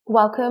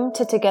Welcome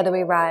to Together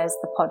We Rise,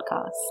 the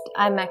podcast.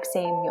 I'm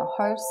Maxine, your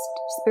host,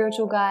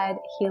 spiritual guide,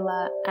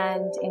 healer,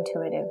 and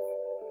intuitive.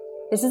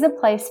 This is a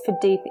place for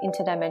deep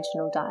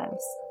interdimensional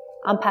dives,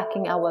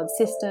 unpacking our world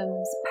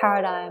systems,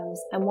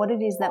 paradigms, and what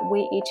it is that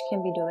we each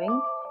can be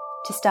doing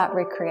to start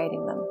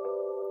recreating them.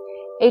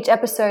 Each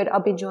episode, I'll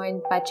be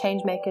joined by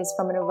changemakers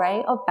from an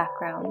array of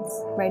backgrounds,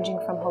 ranging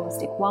from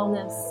holistic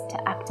wellness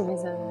to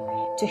activism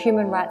to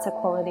human rights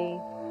equality,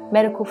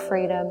 medical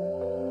freedom,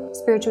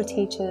 spiritual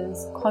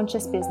teachers,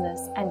 conscious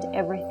business, and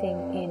everything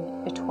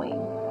in between.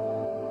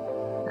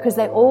 Because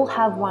they all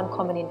have one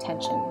common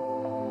intention,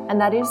 and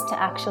that is to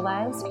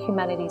actualize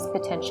humanity's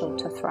potential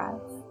to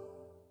thrive.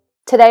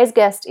 Today's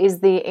guest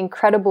is the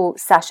incredible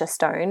Sacha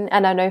Stone,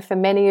 and I know for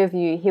many of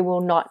you he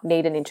will not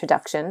need an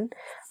introduction,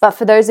 but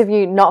for those of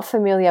you not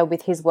familiar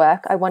with his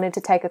work, I wanted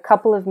to take a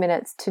couple of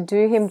minutes to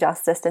do him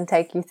justice and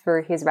take you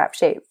through his rap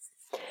sheet.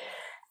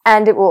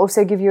 And it will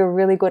also give you a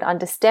really good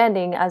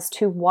understanding as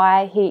to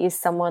why he is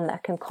someone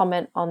that can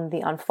comment on the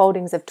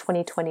unfoldings of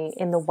 2020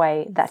 in the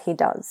way that he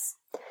does.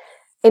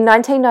 In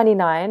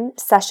 1999,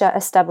 Sacha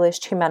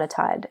established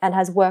Humanitide and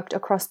has worked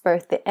across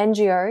both the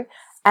NGO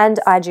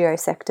and IGO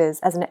sectors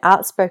as an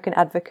outspoken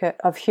advocate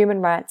of human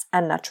rights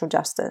and natural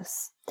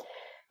justice.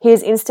 He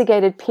has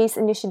instigated peace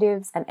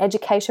initiatives and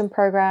education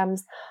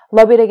programs,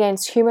 lobbied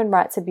against human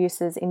rights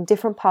abuses in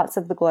different parts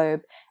of the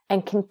globe,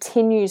 and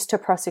continues to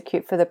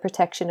prosecute for the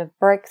protection of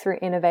breakthrough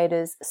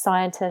innovators,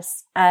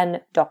 scientists,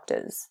 and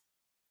doctors.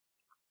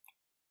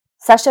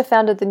 Sacha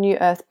founded the New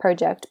Earth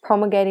Project,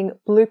 promulgating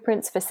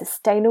blueprints for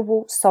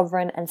sustainable,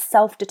 sovereign, and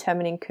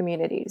self-determining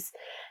communities,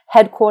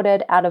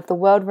 headquartered out of the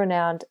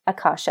world-renowned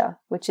Akasha,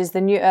 which is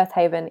the New Earth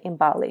Haven in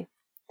Bali.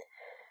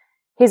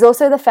 He's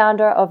also the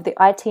founder of the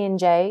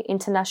ITNJ,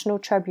 International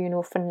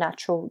Tribunal for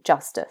Natural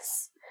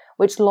Justice,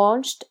 which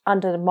launched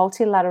under the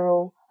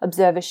multilateral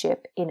observership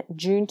in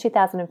June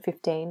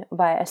 2015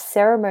 via a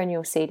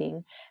ceremonial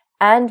seating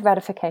and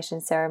ratification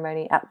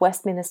ceremony at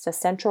Westminster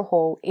Central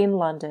Hall in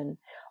London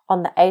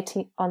on the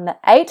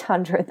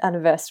 800th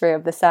anniversary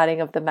of the signing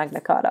of the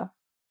Magna Carta.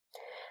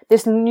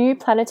 This new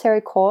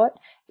planetary court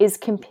is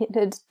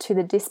committed to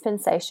the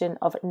dispensation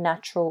of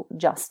natural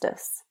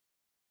justice.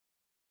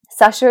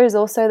 Sacha is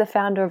also the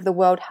founder of the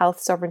World Health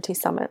Sovereignty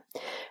Summit,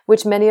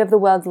 which many of the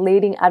world's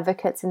leading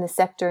advocates in the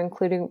sector,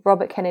 including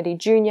Robert Kennedy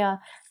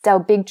Jr., Dale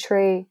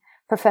Bigtree,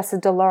 Professor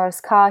Dolores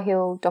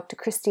Cahill, Dr.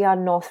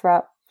 Christiane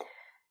Northrup,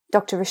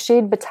 Dr.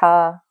 Rashid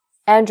Buttar,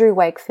 Andrew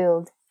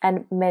Wakefield,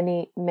 and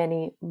many,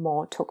 many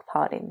more took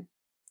part in.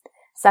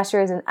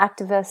 Sacha is an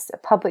activist, a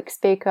public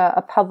speaker,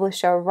 a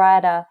publisher,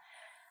 writer,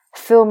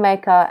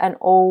 filmmaker, and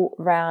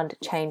all-round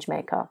change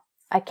maker.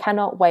 I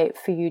cannot wait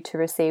for you to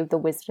receive the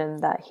wisdom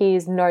that he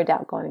is no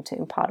doubt going to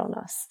impart on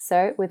us.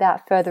 So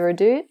without further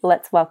ado,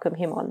 let's welcome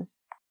him on.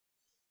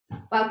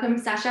 Welcome,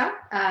 Sacha.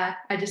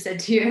 I just said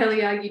to you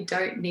earlier, you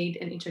don't need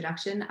an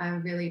introduction. I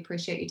really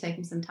appreciate you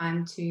taking some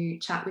time to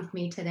chat with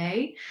me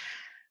today.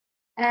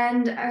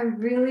 And I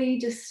really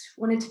just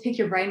wanted to pick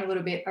your brain a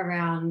little bit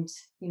around,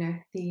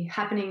 the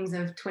happenings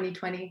of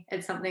 2020.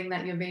 It's something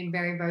that you're being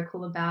very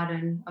vocal about.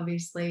 And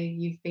obviously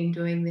you've been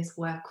doing this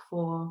work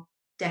for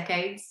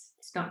decades.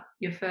 It's not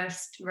your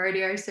first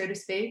rodeo, so to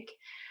speak.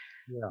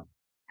 Yeah.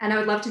 And I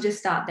would love to just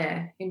start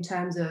there in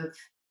terms of,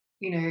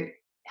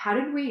 how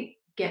did we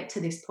get to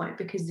this point?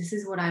 Because this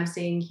is what I'm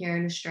seeing here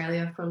in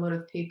Australia for a lot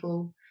of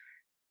people.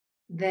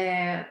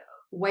 They're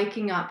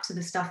waking up to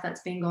the stuff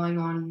that's been going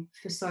on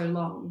for so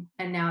long,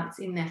 and now it's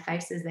in their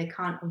faces. They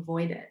can't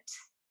avoid it.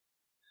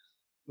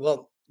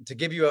 Well, to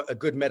give you a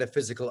good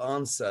metaphysical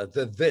answer,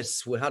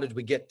 how did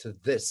we get to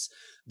this?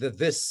 The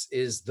this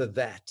is the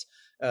that.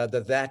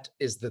 The that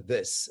is the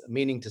this,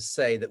 meaning to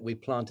say that we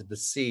planted the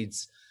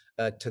seeds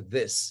to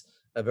this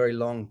a very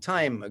long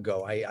time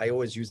ago. I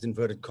always use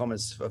inverted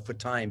commas for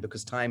time,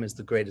 because time is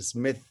the greatest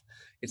myth.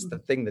 It's the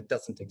thing that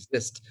doesn't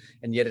exist,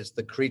 and yet it's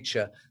the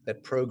creature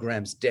that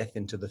programs death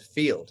into the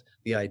field,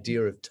 the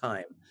idea of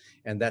time.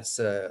 And that's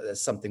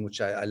something which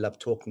I love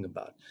talking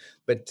about.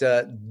 But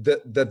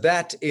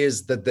that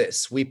is the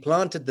this. We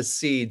planted the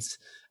seeds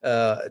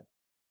of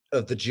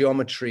the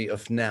geometry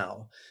of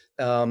now,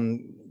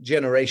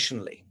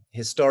 generationally,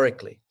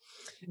 historically.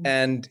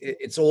 And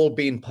it's all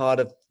been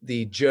part of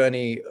the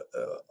journey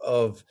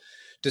of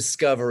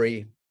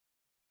discovery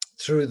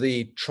through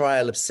the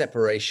trial of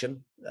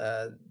separation.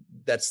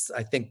 That's,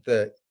 I think,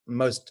 the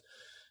most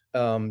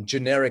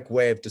generic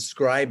way of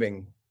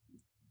describing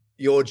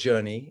your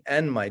journey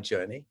and my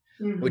journey,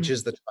 which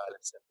is the trial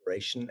of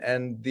separation,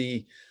 and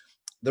the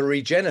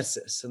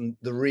regenesis and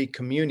the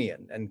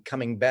recommunion and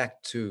coming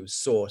back to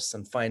source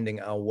and finding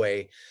our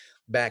way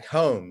back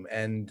home.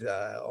 And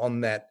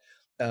on that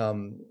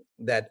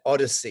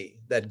odyssey,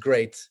 that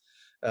great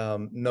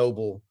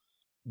noble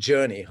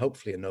journey,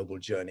 hopefully a noble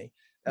journey,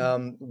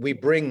 we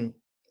bring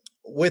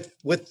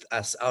with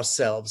us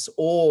ourselves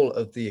all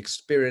of the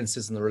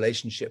experiences and the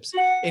relationships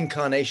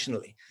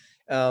incarnationally,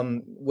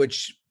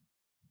 which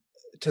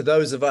to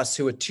those of us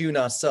who attune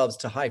ourselves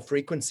to high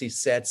frequency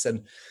sets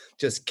and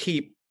just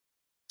keep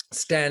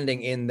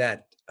standing in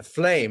that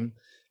flame,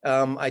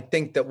 I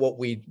think that what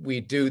we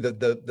do,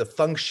 the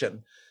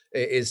function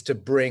is to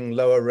bring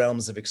lower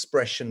realms of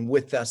expression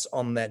with us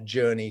on that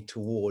journey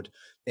toward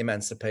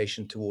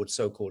emancipation, toward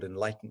so-called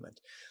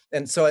enlightenment.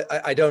 And so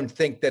I don't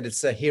think that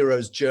it's a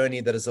hero's journey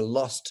that is a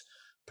lost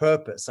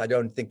purpose. I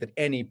don't think that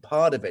any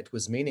part of it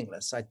was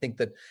meaningless. I think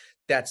that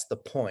that's the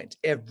point.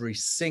 Every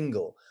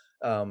single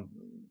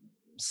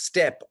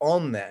step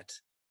on that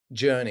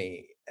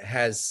journey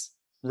has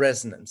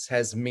resonance,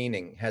 has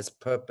meaning, has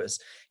purpose,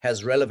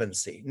 has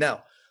relevancy.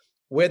 Now,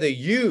 whether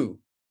you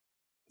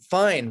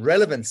find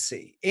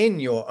relevancy in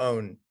your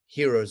own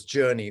hero's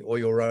journey or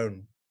your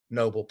own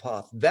noble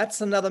path,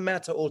 that's another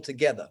matter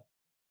altogether.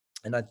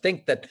 And I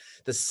think that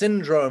the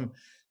syndrome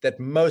that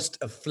most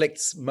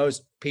afflicts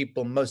most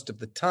people most of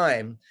the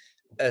time,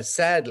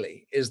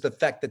 sadly, is the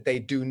fact that they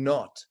do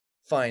not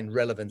find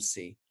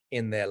relevancy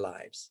in their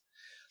lives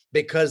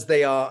because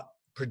they are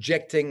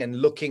projecting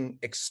and looking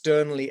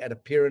externally at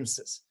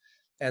appearances,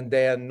 and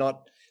they're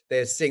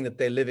seeing that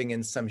they're living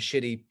in some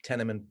shitty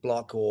tenement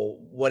block or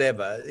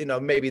whatever.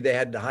 Maybe they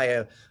had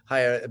higher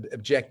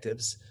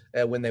objectives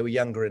when they were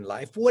younger in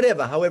life,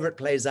 however it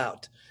plays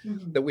out.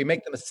 Mm-hmm. That we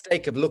make the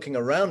mistake of looking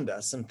around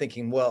us and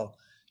thinking, well,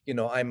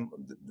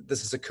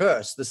 this is a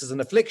curse, this is an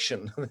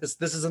affliction,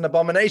 this is an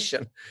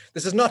abomination,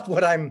 this is not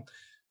what I'm,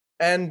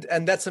 and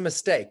that's a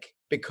mistake,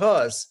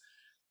 because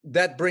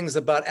that brings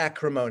about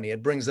acrimony,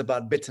 it brings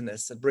about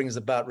bitterness, it brings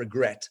about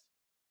regret.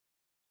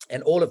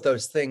 And all of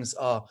those things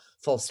are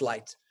false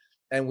light.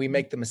 And we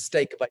make the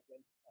mistake of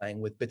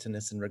identifying with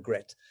bitterness and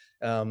regret.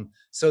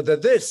 So the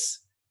this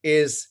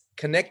is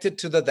connected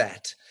to the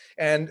that.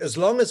 And as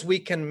long as we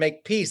can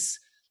make peace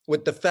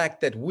with the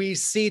fact that we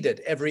seeded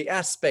every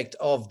aspect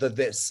of the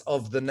this,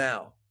 of the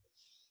now,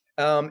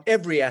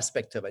 every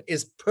aspect of it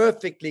is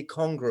perfectly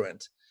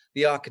congruent.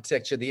 The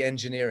architecture, the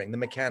engineering, the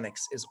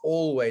mechanics is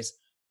always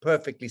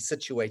perfectly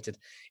situated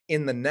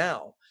in the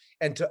now.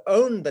 And to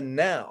own the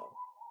now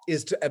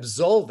is to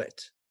absolve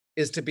it,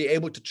 is to be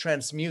able to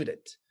transmute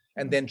it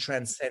and then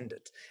transcend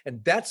it.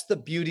 And that's the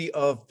beauty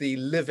of the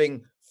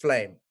living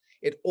flame.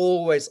 It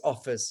always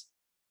offers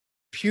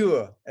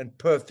pure and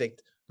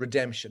perfect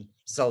redemption,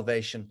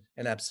 salvation,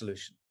 and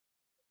absolution.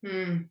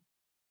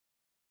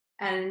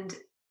 And,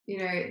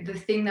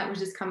 the thing that was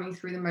just coming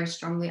through the most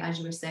strongly as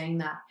you were saying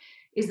that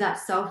is that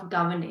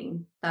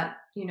self-governing, that,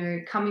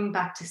 coming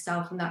back to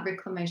self and that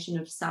reclamation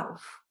of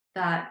self,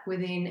 that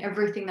within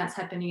everything that's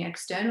happening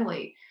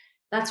externally,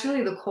 that's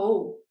really the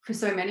call for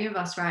so many of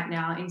us right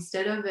now.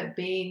 Instead of it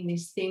being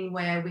this thing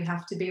where we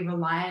have to be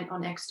reliant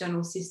on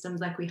external systems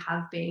like we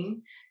have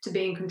been to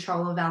be in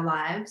control of our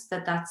lives,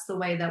 that's the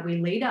way that we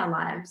lead our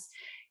lives.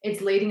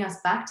 It's leading us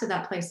back to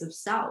that place of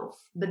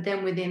self. But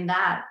then within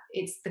that,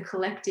 it's the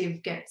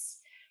collective gets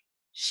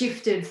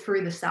shifted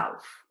through the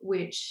self,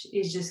 which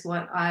is just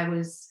what I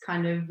was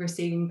kind of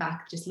receiving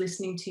back, just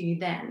listening to you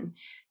then.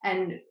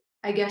 And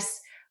I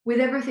guess with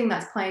everything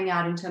that's playing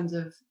out in terms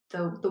of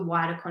the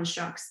wider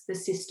constructs, the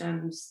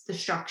systems, the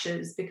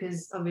structures,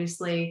 because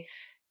obviously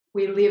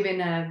we live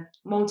in a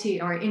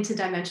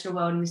interdimensional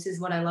world. And this is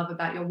what I love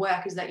about your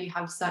work, is that you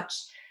have such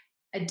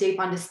a deep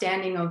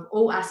understanding of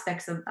all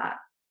aspects of that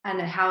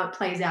and how it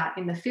plays out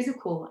in the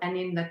physical and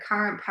in the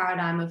current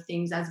paradigm of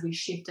things as we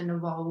shift and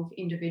evolve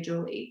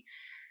individually.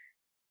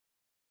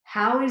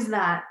 How is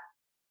that,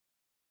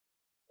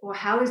 or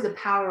how is the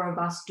power of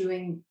us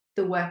doing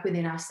the work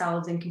within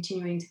ourselves and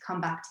continuing to come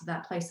back to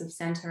that place of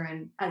center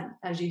and,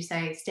 as you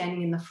say,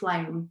 standing in the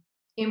flame,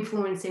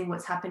 influencing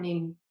what's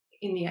happening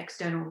in the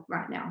external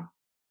right now?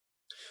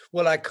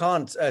 Well, I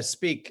can't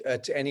speak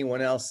to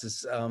anyone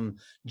else's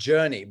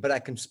journey, but I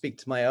can speak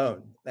to my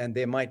own, and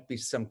there might be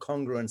some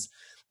congruence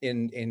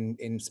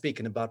in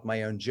speaking about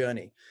my own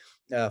journey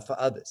for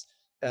others.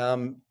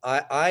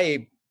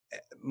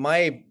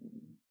 My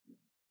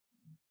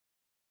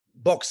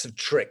box of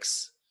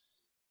tricks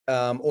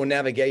or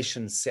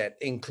navigation set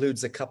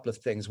includes a couple of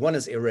things. One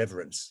is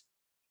irreverence.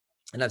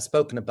 And I've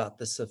spoken about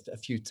this a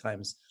few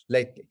times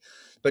lately.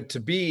 But to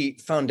be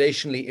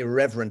foundationally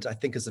irreverent, I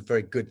think, is a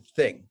very good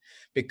thing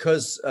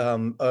because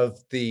of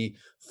the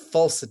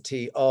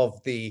falsity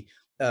of the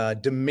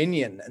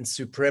dominion and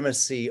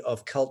supremacy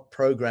of cult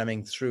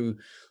programming through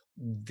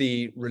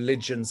the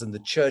religions and the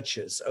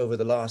churches over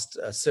the last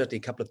certainly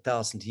couple of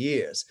thousand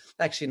years.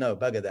 Actually, no,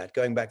 bugger that,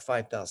 going back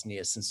 5,000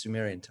 years since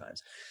Sumerian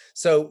times.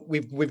 So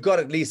we've got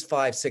at least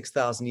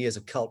 5,000-6,000 years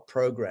of cult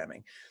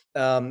programming.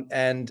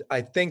 And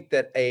I think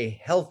that a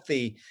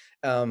healthy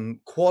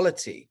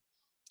quality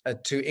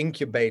to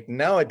incubate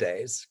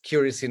nowadays,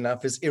 curiously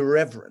enough, is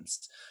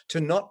irreverence,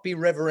 to not be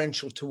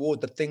reverential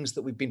toward the things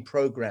that we've been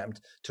programmed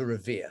to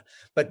revere,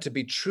 but to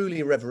be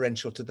truly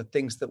reverential to the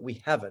things that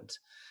we haven't,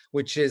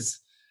 which is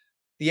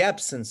the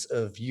absence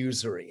of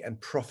usury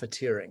and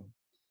profiteering,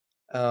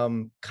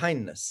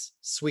 kindness,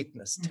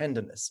 sweetness,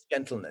 tenderness,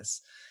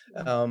 gentleness,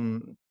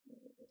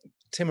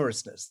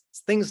 timorousness,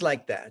 things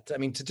like that. I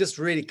mean, to just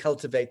really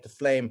cultivate the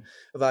flame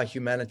of our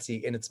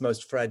humanity in its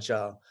most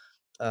fragile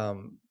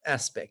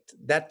aspect.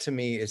 That to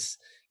me is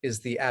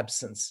the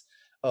absence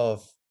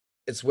of,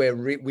 it's where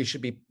we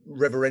should be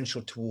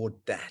reverential toward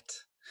that.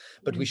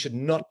 But we should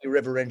not be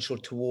reverential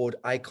toward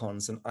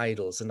icons and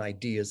idols and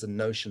ideas and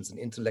notions and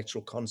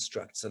intellectual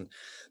constructs and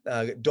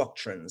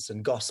doctrines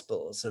and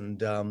gospels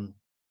and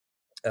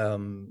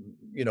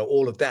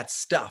all of that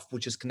stuff,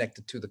 which is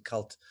connected to the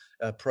cult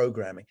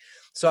programming.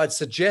 So I'd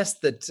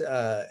suggest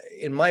that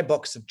in my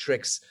box of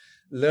tricks,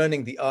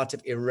 learning the art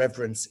of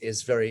irreverence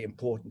is very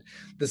important.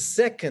 The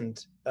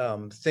second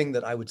thing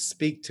that I would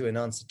speak to in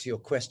answer to your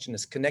question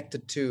is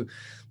connected to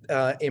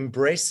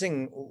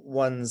embracing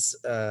one's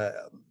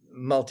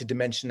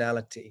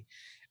multidimensionality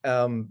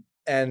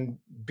and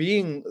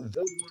being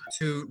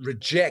to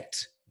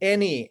reject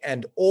any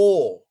and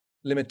all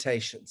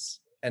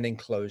limitations and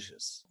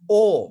enclosures,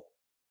 all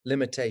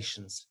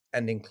limitations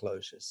and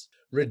enclosures.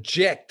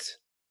 Reject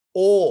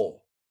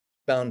all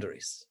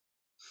boundaries,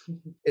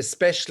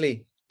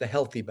 especially the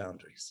healthy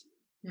boundaries.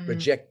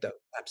 Reject those,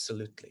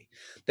 absolutely.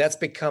 That's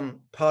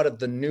become part of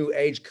the New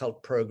Age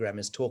cult program,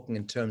 is talking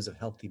in terms of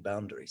healthy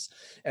boundaries.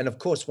 And of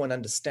course, one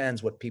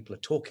understands what people are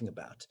talking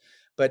about,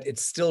 but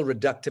it's still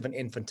reductive and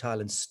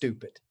infantile and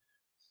stupid.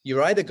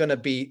 You're either going to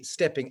be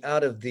stepping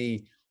out of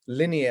the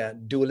linear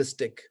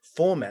dualistic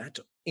format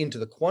into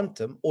the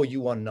quantum, or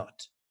you are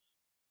not.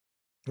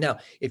 Now,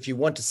 if you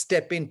want to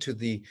step into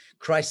the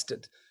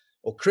Christed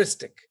or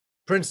Christic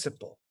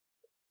principle,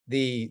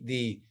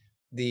 the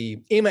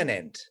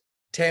immanent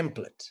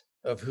template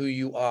of who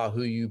you are,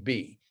 who you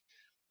be,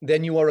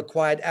 then you are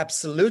required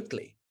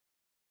absolutely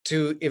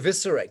to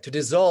eviscerate, to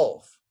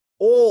dissolve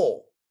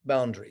all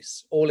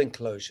boundaries, all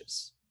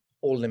enclosures,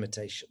 all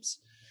limitations,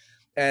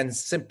 and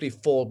simply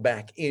fall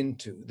back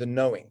into the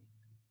knowing.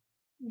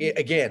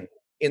 Again,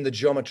 in the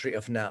geometry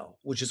of now,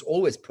 which is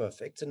always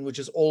perfect and which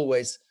is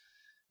always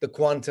the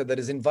quanta that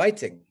is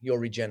inviting your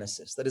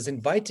regenesis, that is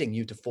inviting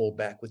you to fall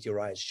back with your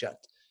eyes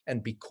shut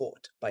and be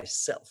caught by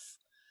self,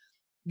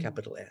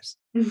 capital S.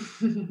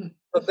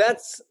 So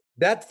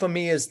that for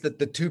me is the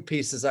two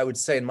pieces I would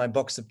say in my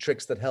box of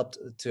tricks that helped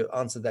to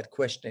answer that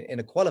question in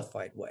a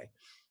qualified way.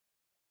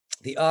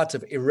 The art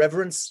of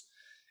irreverence,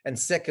 and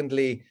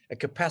secondly, a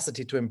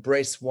capacity to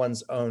embrace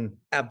one's own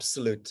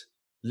absolute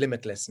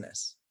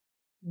limitlessness.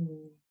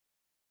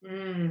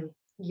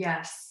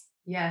 Yes.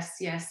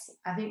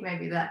 I think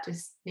maybe that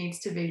just needs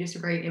to be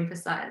just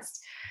re-emphasized.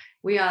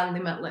 We are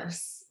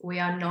limitless. We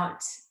are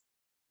not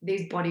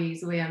these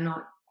bodies. We are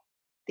not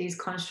these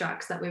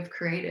constructs that we've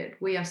created.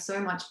 We are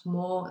so much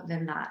more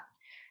than that.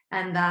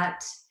 And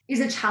that is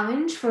a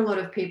challenge for a lot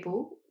of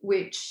people,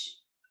 which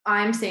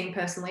I'm seeing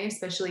personally,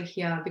 especially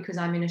here because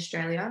I'm in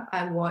Australia.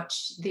 I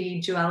watch the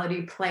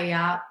duality play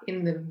out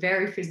in the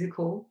very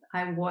physical.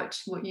 I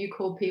watch what you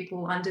call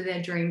people under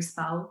their dream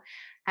spell,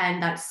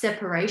 and that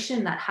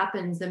separation that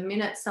happens the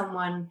minute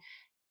someone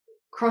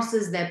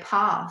crosses their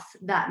path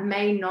that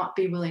may not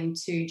be willing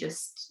to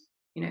just,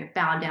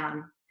 bow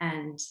down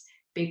and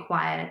be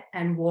quiet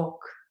and walk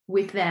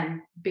with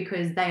them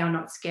because they are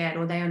not scared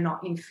or they are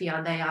not in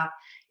fear. They are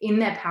in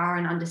their power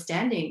and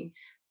understanding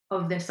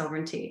of their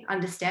sovereignty,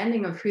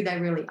 understanding of who they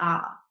really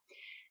are.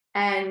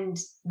 And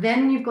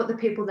then you've got the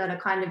people that are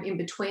kind of in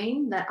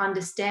between, that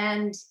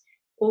understand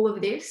all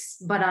of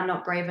this, but are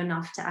not brave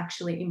enough to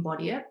actually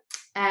embody it.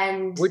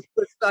 And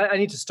I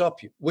need to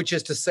stop you, which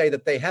is to say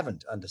that they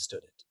haven't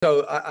understood it.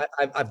 So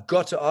I've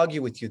got to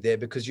argue with you there,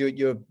 because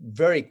you're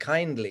very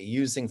kindly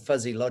using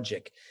fuzzy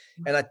logic.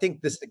 And I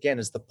think this, again,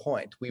 is the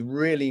point. We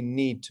really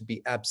need to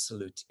be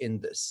absolute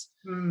in this.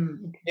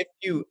 If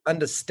you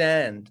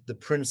understand the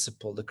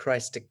principle, the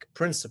Christic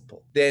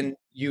principle, then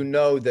you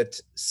know that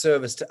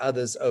service to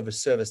others over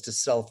service to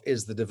self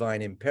is the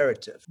divine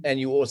imperative. And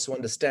you also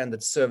understand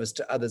that service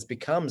to others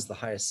becomes the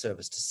highest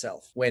service to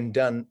self when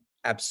done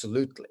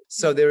absolutely.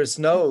 So there is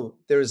no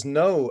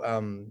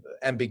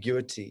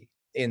ambiguity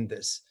in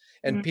this.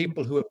 And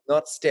people who have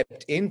not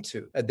stepped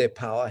into their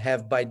power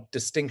have by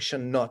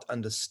distinction not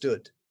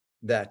understood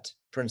that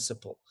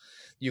principle.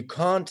 You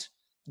can't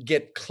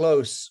get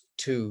close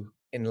to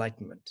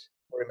enlightenment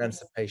or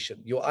emancipation.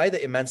 You're either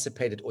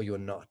emancipated or you're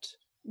not,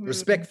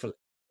 respectfully.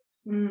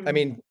 I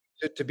mean,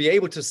 to be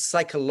able to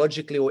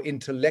psychologically or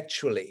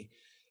intellectually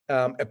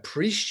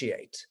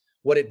appreciate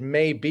what it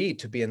may be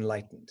to be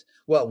enlightened.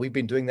 Well, we've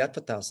been doing that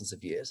for thousands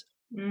of years.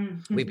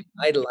 We've been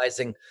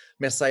idolizing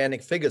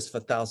messianic figures for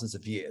thousands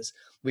of years.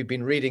 We've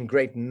been reading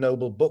great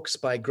noble books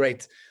by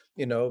great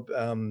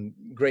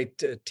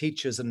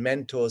teachers and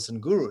mentors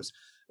and gurus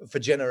for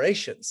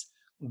generations.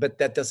 But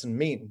that doesn't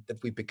mean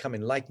that we become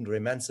enlightened or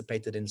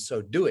emancipated in so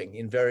doing.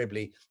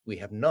 Invariably, we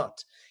have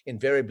not.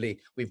 Invariably,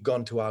 we've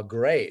gone to our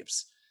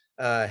graves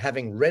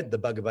having read the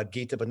Bhagavad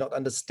Gita, but not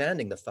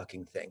understanding the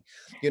fucking thing.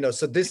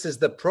 So this is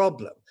the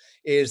problem,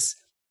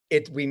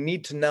 we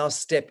need to now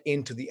step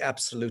into the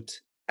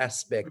absolute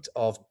aspect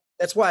of,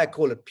 that's why I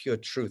call it pure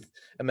truth,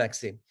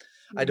 Maxime.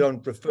 I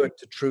don't refer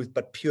to truth,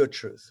 but pure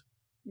truth,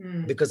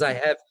 because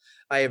I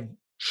have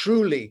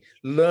truly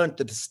learned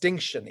the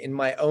distinction in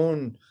my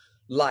own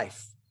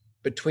life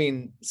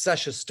between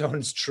Sacha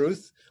Stone's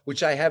truth,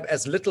 which I have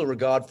as little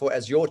regard for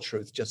as your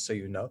truth, just so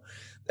you know,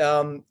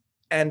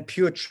 and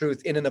pure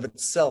truth in and of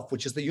itself,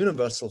 which is the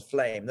universal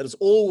flame that is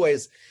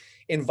always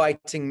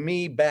inviting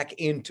me back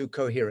into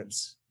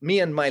coherence. Me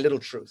and my little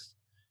truth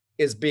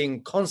is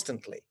being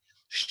constantly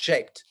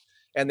shaped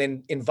and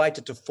then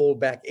invited to fall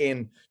back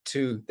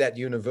into that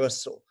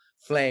universal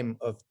flame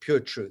of pure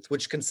truth,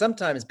 which can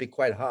sometimes be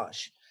quite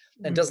harsh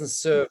and doesn't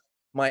serve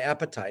my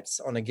appetites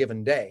on a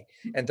given day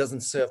and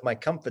doesn't serve my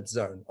comfort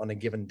zone on a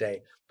given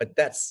day. But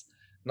that's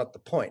not the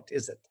point,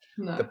 is it?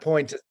 No. The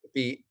point is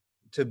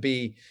to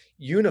be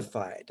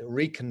unified,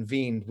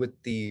 reconvened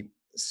with the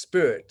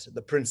spirit,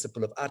 the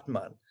principle of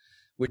Atman,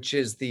 which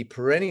is the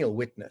perennial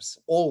witness,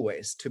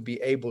 always to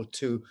be able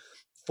to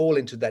fall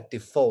into that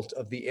default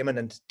of the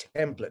immanent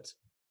template,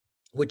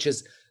 which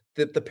is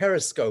the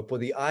periscope or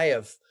the eye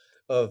of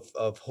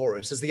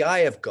Horus, is the eye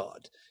of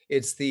God.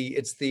 It's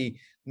the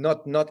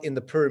not in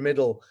the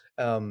pyramidal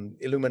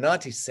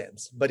Illuminati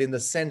sense, but in the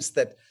sense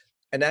that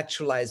an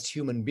actualized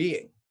human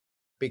being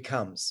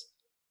becomes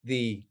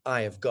the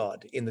eye of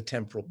God in the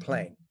temporal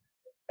plane,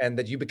 and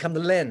that you become the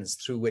lens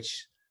through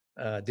which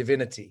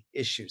divinity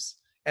issues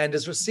and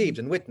is received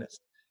and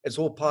witnessed. It's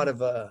all part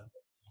of a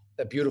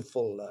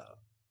beautiful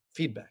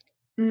feedback.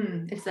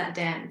 It's that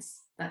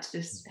dance. That's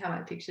just how I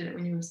pictured it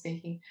when you were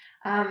speaking.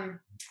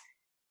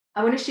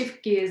 I want to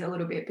shift gears a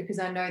little bit because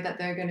I know that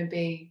there are going to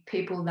be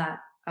people that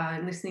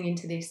are listening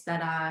into this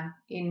that are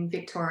in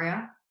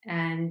Victoria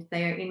and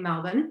they are in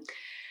Melbourne.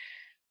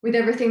 With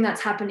everything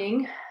that's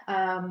happening,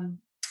 I'm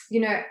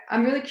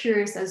really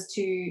curious as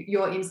to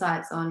your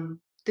insights on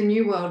the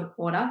New World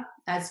Order,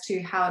 as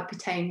to how it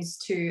pertains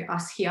to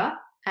us here,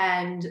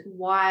 and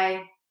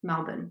why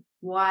Melbourne,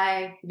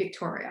 why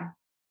Victoria?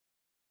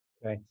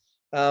 Okay.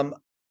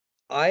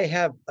 I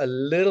have a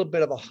little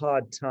bit of a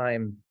hard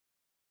time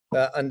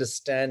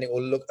understanding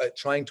or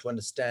trying to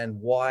understand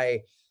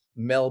why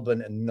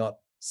Melbourne and not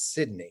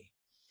Sydney.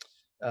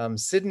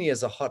 Sydney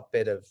is a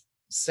hotbed of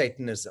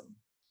Satanism,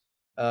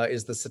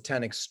 is the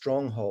satanic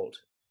stronghold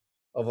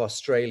of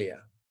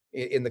Australia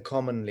in the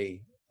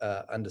commonly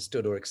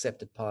understood or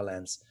accepted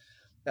parlance.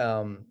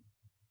 To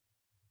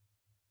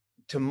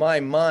my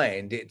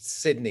mind, it's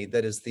Sydney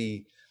that is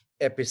the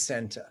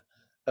epicenter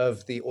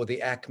of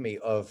the acme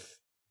of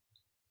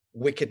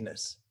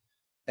wickedness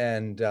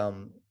and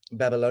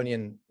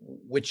Babylonian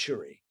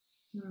witchery.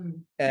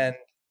 And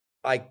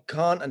I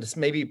can't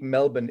understand. Maybe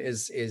Melbourne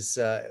is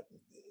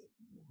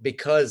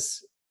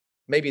because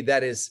maybe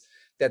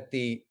that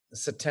the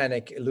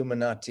satanic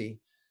Illuminati,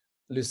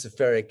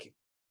 Luciferic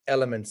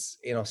elements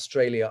in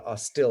Australia are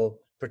still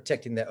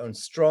protecting their own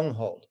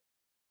stronghold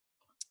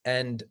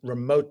and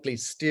remotely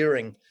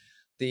steering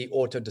the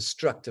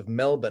auto-destructive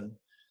Melbourne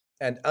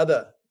and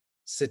other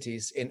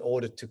cities in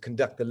order to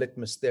conduct the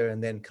litmus there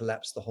and then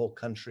collapse the whole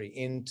country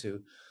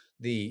into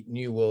the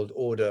New World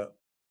Order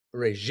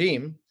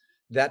regime.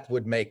 That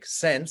would make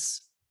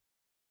sense.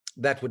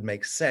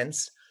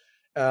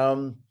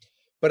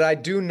 But I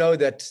do know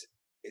that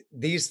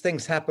these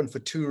things happen for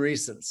two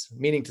reasons,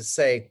 meaning to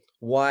say,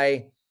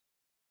 why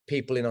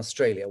people in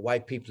Australia, why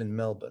people in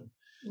Melbourne?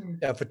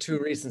 For two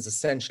reasons,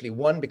 essentially.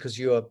 One, because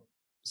you're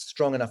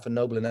strong enough and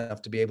noble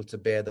enough to be able to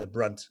bear the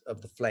brunt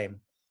of the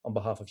flame on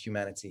behalf of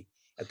humanity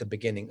at the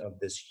beginning of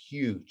this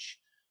huge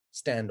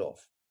standoff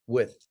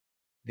with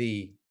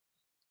the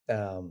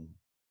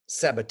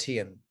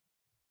Sabbatean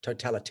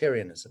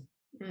totalitarianism.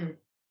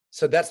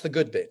 So that's the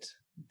good bit,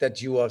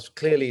 that you are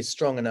clearly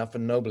strong enough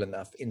and noble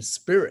enough in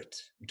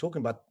spirit. I'm talking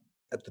about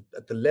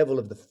at the level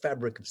of the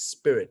fabric of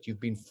spirit. You've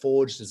been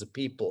forged as a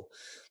people.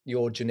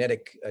 Your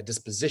genetic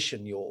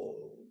disposition,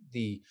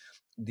 the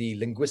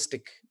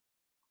linguistic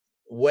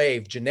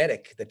wave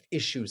genetic that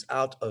issues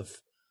out of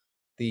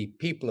the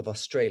people of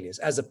Australia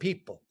as a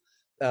people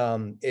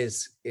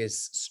is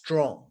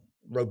strong,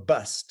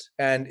 robust,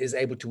 and is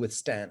able to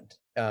withstand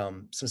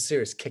some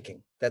serious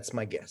kicking. That's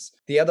my guess.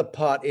 The other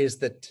part is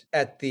that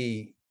at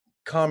the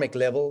karmic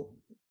level,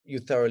 you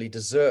thoroughly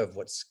deserve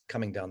what's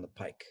coming down the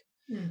pike.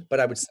 But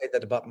I would say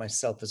that about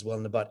myself as well,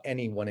 and about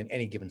anyone in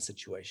any given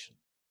situation.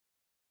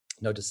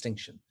 No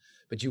distinction.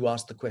 But you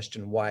asked the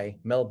question, why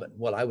Melbourne?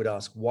 Well, I would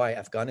ask, why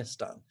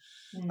Afghanistan?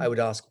 I would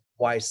ask,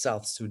 why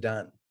South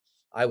Sudan?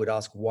 I would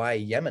ask, why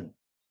Yemen?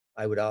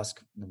 I would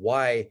ask,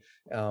 why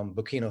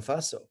Burkina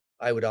Faso?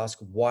 I would ask,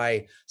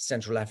 why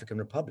Central African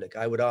Republic?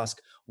 I would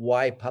ask,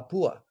 why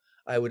Papua?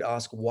 I would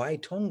ask, why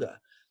Tonga?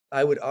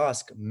 I would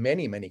ask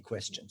many, many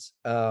questions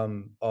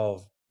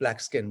of black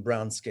skin,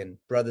 brown skin,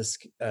 brothers,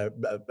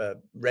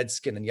 red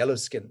skin and yellow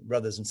skin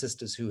brothers and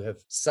sisters who have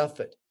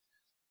suffered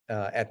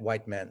at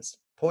white man's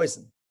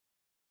poison.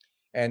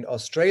 And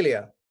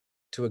Australia,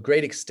 to a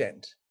great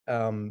extent,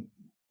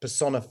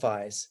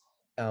 personifies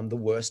the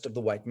worst of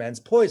the white man's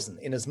poison,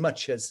 in as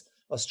much as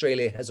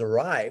Australia has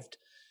arrived,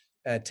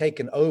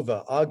 taken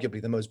over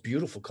arguably the most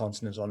beautiful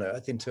continent on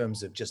earth in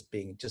terms of just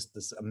being just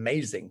this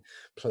amazing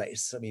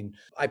place. I mean,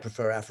 I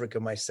prefer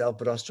Africa myself,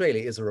 but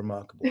Australia is a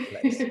remarkable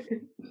place.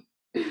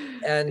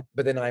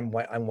 But then I'm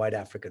white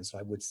African, so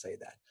I would say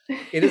that.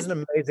 It is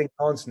an amazing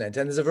continent,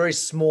 and there's a very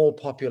small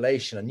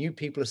population, and you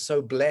people are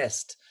so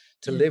blessed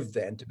to live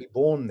there and to be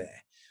born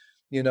there.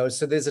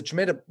 So there's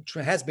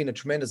has been a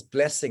tremendous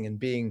blessing in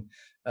being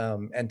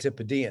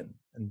Antipodean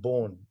and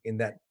born in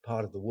that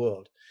part of the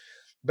world.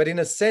 But in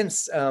a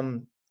sense,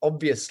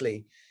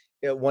 obviously,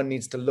 one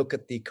needs to look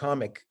at the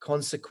karmic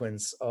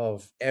consequence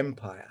of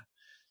empire.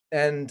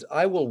 And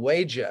I will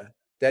wager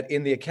that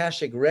in the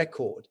Akashic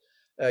record,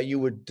 you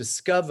would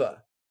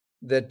discover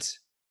that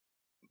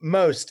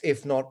most,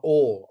 if not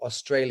all,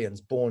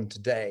 Australians born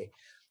today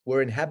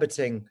were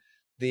inhabiting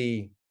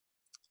the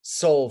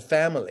soul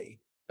family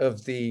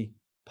of the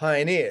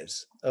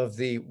pioneers, of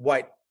the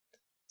white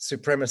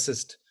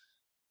supremacist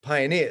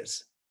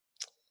pioneers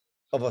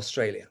of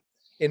Australia,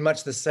 in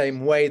much the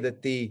same way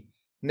that the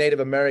Native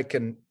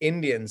American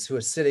Indians who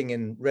are sitting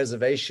in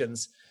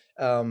reservations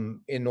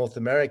in North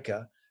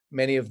America,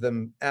 many of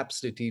them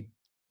absolutely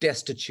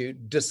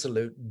destitute,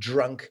 dissolute,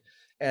 drunk,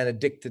 and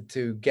addicted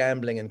to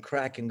gambling and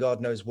crack and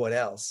God knows what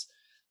else.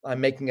 I'm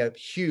making a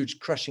huge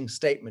crushing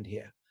statement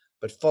here,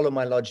 but follow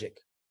my logic.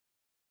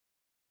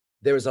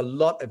 There is a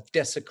lot of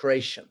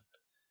desecration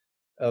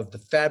of the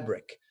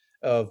fabric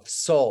of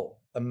soul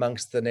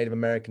amongst the Native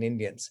American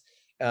Indians.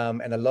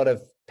 And a lot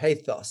of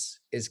pathos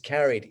is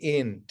carried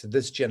into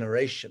this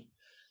generation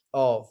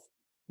of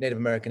Native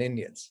American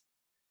Indians.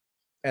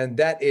 And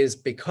that is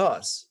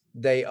because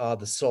they are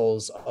the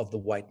souls of the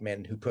white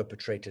men who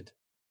perpetrated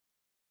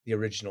the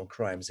original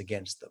crimes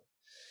against them.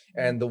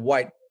 And the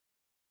white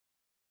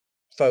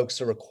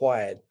folks are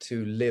required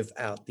to live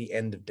out the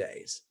end of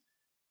days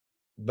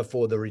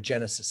before the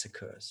regenesis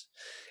occurs.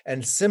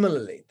 And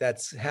similarly,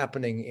 that's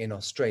happening in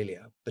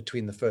Australia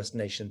between the First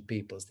Nation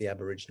peoples, the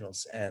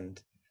Aboriginals, and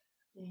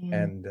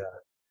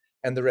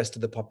the rest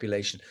of the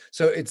population.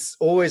 So it's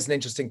always an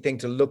interesting thing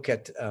to look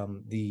at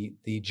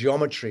the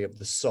geometry of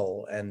the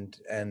soul and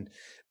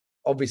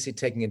obviously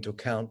taking into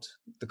account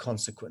the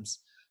consequence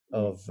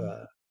of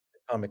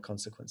karmic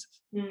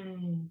consequences.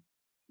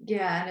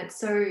 Yeah, and it's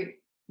so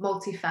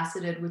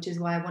multifaceted, which is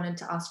why I wanted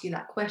to ask you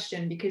that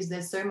question, because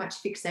there's so much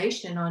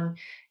fixation on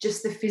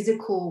just the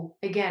physical,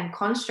 again,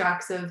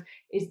 constructs of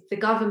is the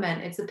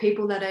government, it's the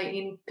people that are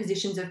in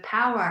positions of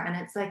power. And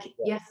it's like,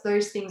 yes,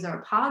 those things are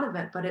a part of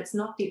it, but it's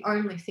not the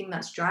only thing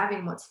that's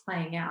driving what's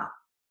playing out.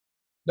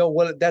 No,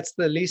 well, that's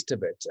the least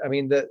of it. I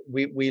mean,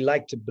 we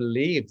like to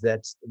believe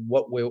that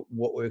what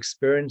we're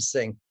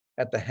experiencing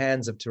at the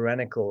hands of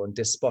tyrannical and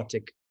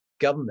despotic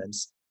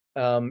governments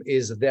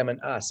is them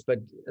and us. But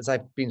as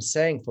I've been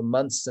saying for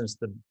months since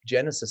the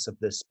genesis of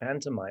this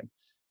pantomime,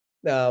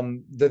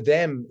 the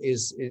them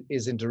is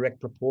in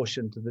direct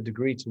proportion to the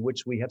degree to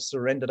which we have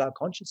surrendered our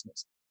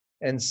consciousness.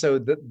 And so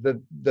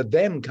the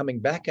them coming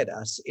back at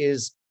us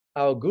is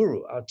our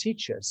guru, our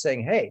teacher,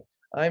 saying, hey,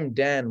 I'm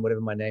Dan, whatever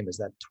my name is,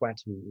 that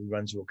twat who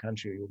runs your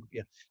country,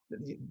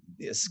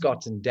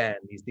 Scott and Dan,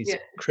 these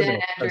criminal.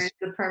 Dan Andrews,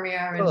 the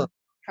Premier and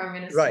Prime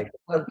Minister. Right.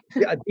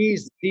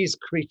 These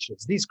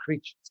creatures,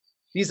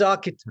 these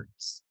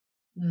archetypes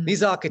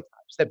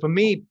that for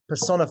me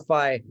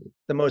personify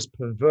the most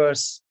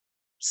perverse,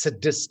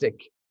 sadistic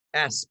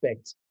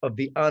aspect of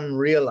the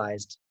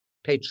unrealized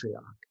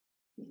patriarch.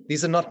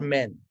 These are not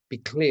men, be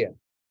clear.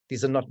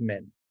 These are not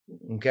men,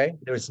 okay?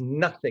 There is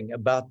nothing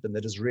about them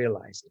that is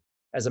realized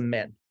as a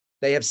man.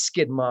 They have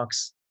skid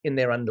marks in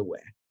their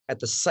underwear at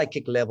the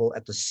psychic level,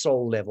 at the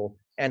soul level,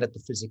 and at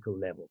the physical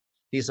level.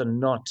 These are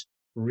not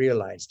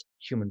realized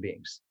human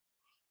beings.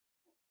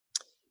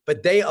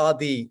 But they are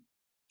the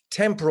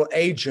temporal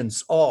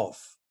agents of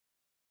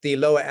the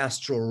lower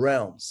astral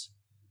realms,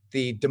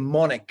 the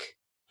demonic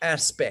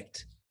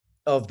aspect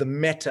of the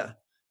meta,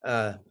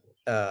 I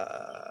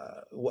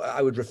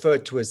would refer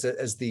to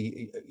as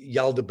the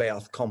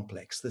Yaldabaoth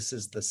complex. This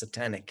is the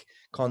satanic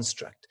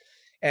construct.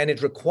 And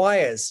it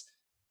requires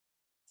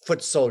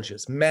foot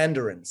soldiers,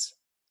 mandarins,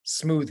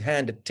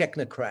 smooth-handed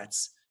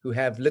technocrats who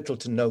have little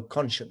to no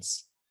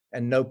conscience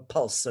and no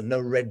pulse and no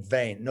red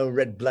vein, no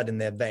red blood in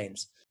their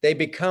veins. They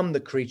become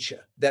the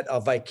creature that are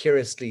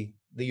vicariously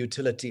the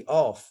utility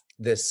of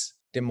this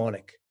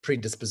demonic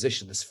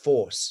predisposition, this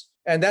force.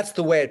 And that's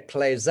the way it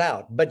plays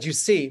out. But you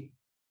see,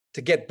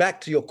 to get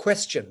back to your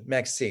question,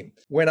 Maxime,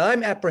 when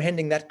I'm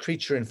apprehending that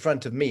creature in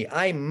front of me,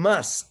 I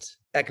must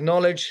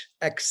acknowledge,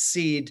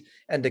 accede,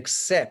 and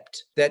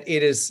accept that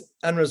it is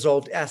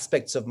unresolved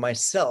aspects of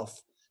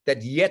myself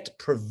that yet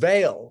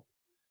prevail,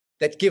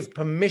 that give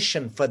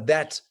permission for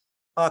that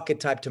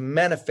archetype to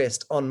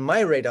manifest on my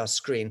radar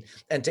screen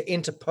and to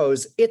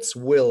interpose its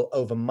will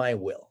over my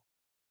will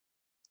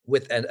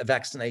with a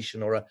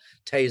vaccination or a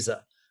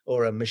taser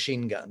or a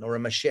machine gun or a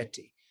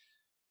machete.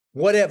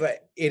 Whatever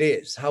it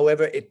is,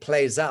 however it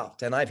plays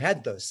out. And I've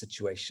had those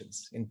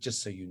situations,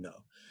 just so you know,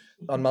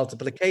 on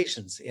multiple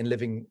occasions in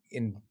living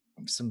in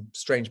some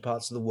strange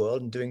parts of the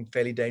world and doing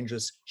fairly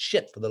dangerous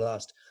shit for the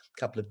last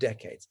couple of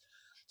decades.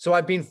 So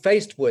I've been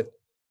faced with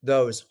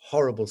those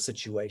horrible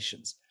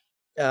situations.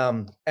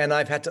 And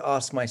I've had to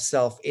ask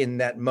myself in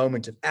that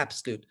moment of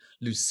absolute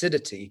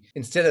lucidity,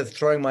 instead of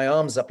throwing my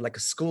arms up like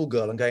a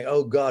schoolgirl and going,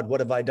 oh God,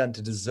 what have I done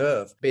to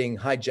deserve being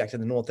hijacked in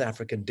the North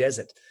African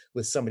desert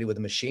with somebody with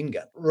a machine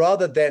gun?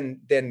 Rather than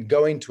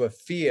going to a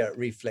fear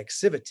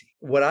reflexivity,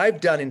 what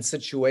I've done in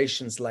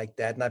situations like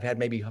that, and I've had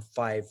maybe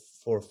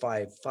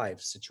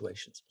five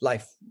situations,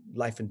 life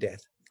and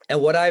death.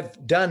 And what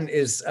I've done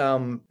is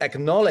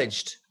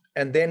acknowledged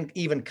and then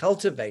even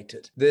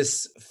cultivated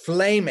this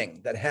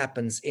flaming that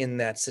happens in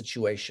that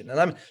situation. And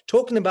I'm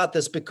talking about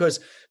this because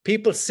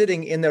people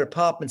sitting in their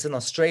apartments in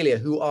Australia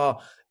who are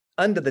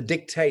under the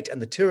dictate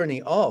and the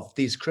tyranny of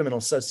these criminal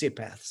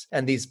sociopaths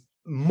and these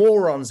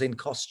morons in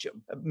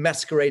costume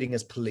masquerading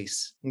as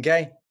police,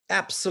 okay?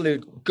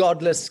 Absolute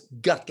godless,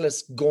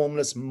 gutless,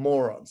 gormless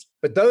morons.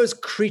 But those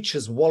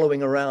creatures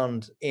wallowing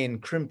around in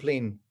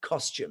crimpling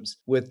costumes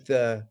with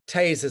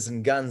tasers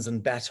and guns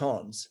and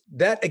batons,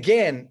 that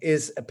again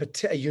is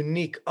a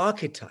unique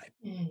archetype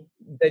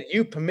that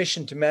you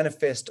permission to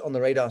manifest on the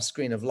radar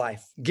screen of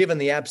life, given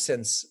the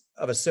absence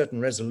of a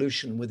certain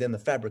resolution within the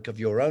fabric of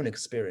your own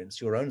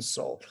experience, your own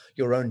soul,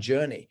 your own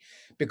journey,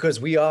 because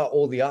we are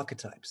all the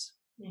archetypes.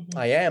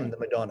 I am the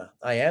Madonna.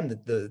 I am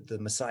the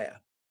Messiah.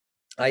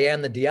 I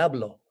am the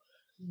Diablo.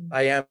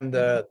 I am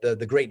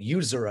the great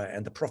usurer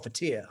and the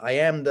profiteer. I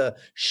am the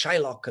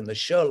Shylock and the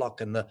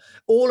Sherlock and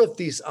all of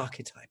these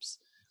archetypes.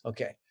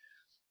 Okay.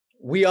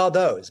 We are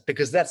those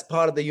because that's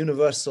part of the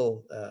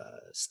universal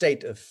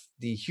state of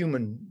the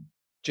human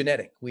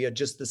genetic. We are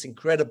just this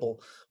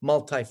incredible,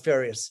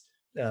 multifarious,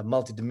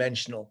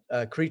 multidimensional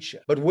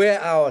creature. But where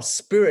our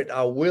spirit,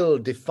 our will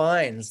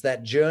defines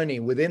that journey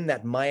within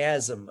that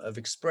miasm of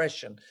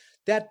expression,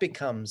 that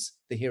becomes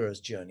the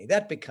hero's journey.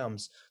 That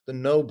becomes the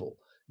noble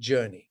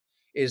journey,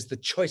 is the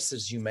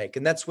choices you make.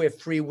 And that's where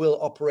free will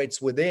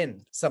operates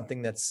within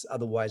something that's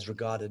otherwise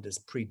regarded as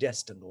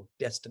predestined or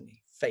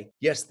destiny, fate.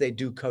 Yes, they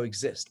do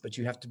coexist, but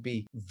you have to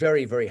be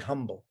very, very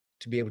humble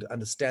to be able to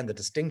understand the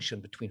distinction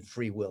between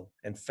free will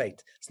and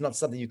fate. It's not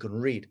something you can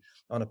read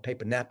on a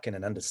paper napkin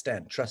and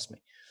understand, trust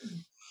me.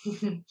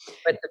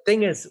 But the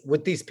thing is,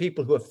 with these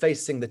people who are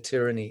facing the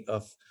tyranny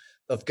of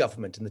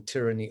government and the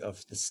tyranny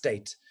of the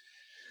state,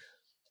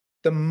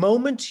 the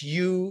moment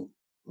you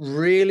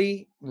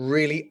really,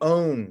 really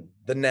own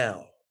the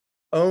now,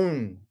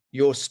 own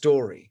your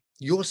story,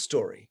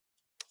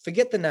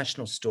 forget the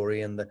national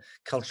story and the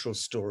cultural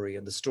story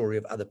and the story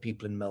of other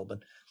people in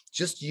Melbourne,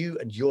 just you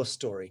and your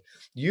story.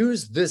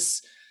 Use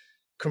this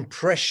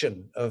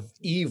compression of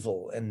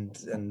evil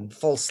and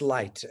false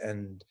light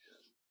and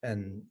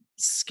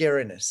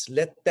scariness.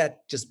 Let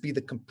that just be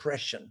the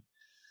compression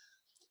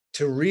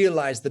to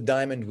realize the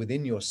diamond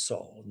within your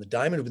soul. And the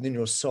diamond within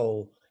your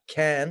soul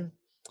can,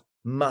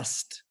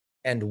 must,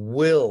 and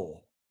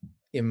will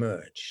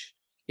emerge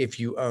if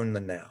you own the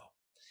now.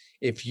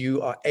 If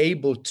you are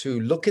able to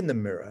look in the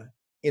mirror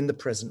in the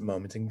present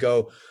moment and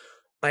go,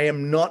 I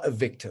am not a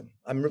victim.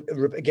 I'm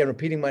again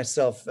repeating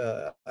myself.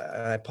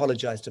 I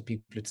apologize to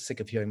people who are sick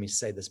of hearing me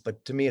say this,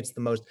 but to me, it's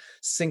the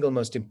single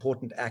most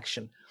important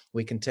action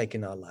we can take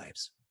in our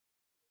lives.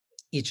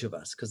 Each of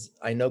us, because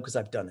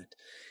I've done it,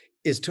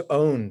 is to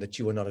own that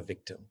you are not a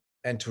victim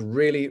and to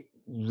really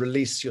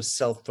release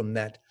yourself from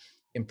that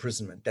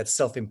imprisonment, that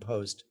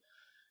self-imposed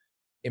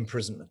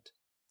imprisonment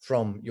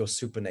from your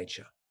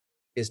supernature,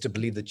 is to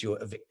believe that you're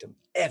a victim.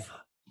 Ever.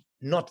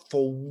 Not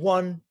for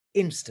one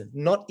instant,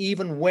 not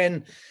even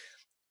when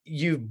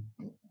you've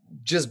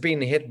just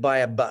been hit by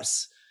a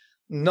bus,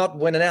 not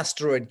when an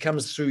asteroid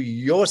comes through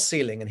your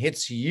ceiling and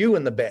hits you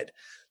in the bed.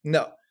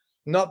 No,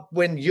 not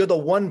when you're the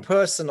one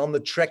person on the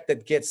trek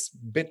that gets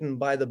bitten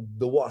by the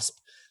wasp.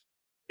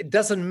 It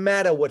doesn't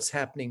matter what's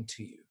happening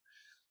to you.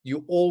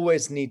 You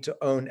always need to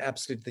own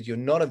absolutely that you're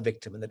not a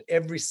victim and that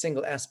every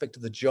single aspect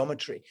of the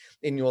geometry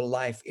in your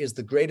life is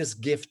the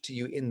greatest gift to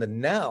you in the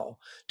now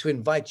to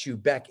invite you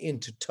back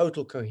into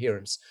total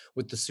coherence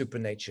with the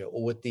supernature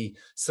or with the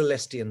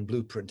celestial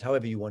blueprint,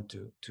 however you want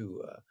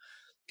to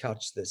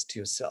couch this to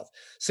yourself.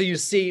 So you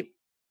see,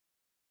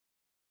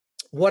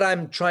 what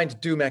I'm trying to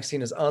do,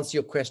 Maxine, is answer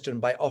your question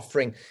by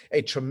offering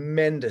a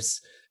tremendous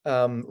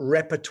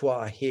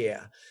repertoire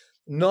here,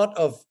 not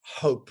of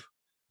hope,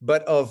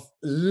 but of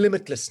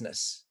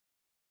limitlessness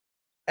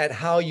at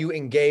how you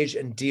engage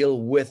and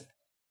deal with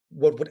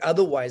what would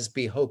otherwise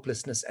be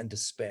hopelessness and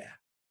despair.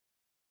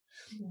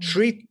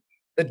 Treat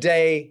the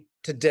day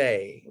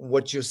today,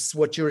 what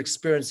you're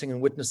experiencing and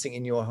witnessing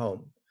in your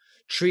home.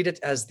 Treat it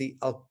as the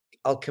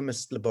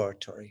alchemist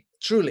laboratory.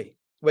 Truly,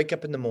 wake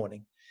up in the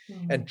morning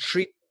and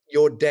treat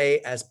your day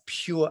as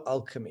pure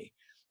alchemy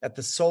at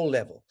the soul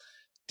level.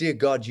 Dear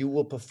God, you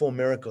will perform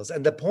miracles.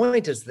 And the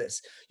point is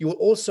this: you will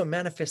also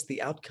manifest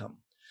the outcome.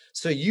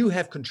 So you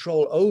have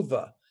control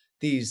over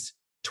these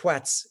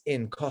twats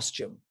in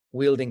costume,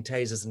 wielding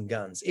tasers and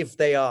guns, if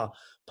they are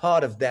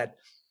part of that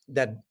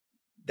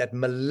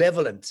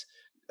malevolent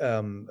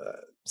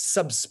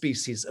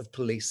subspecies of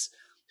police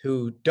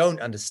who don't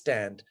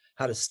understand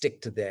how to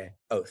stick to their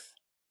oath.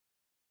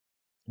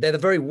 They're the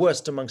very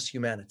worst amongst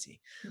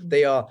humanity.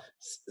 They are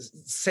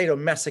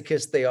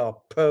sadomasochists. They are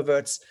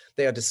perverts.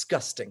 They are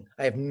disgusting.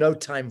 I have no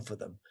time for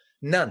them.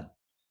 None.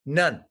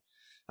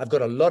 I've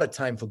got a lot of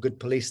time for good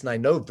police, and I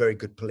know very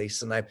good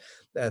police, and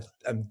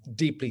I'm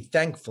deeply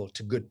thankful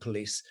to good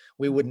police.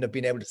 We wouldn't have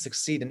been able to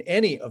succeed in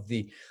any of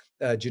the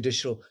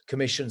judicial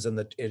commissions and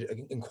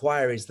the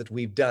inquiries that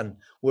we've done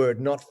were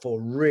it not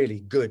for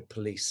really good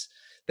police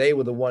They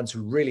were the ones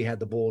who really had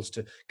the balls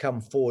to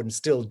come forward and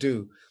still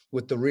do,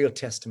 with the real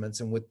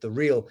testaments and with the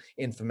real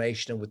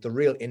information and with the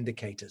real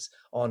indicators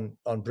on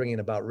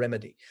bringing about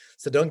remedy.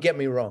 So don't get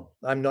me wrong.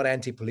 I'm not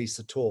anti-police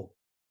at all.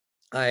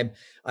 I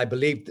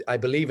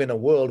believe in a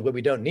world where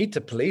we don't need to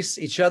police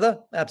each other.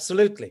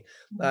 Absolutely.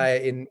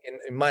 In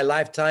my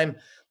lifetime,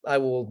 I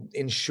will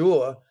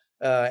ensure,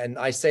 and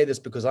I say this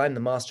because I'm the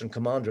master and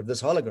commander of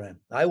this hologram,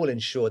 I will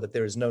ensure that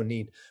there is no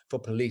need for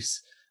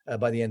police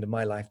by the end of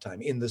my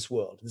lifetime in this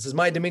world. This is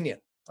my dominion.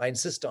 I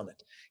insist on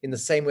it, in the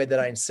same way that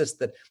I insist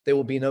that there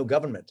will be no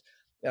government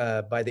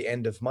by the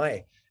end of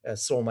my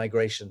soul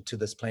migration to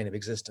this plane of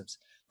existence.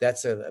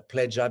 That's a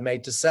pledge I've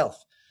made to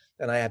self,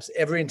 and I have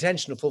every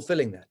intention of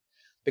fulfilling that,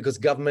 because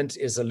government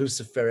is a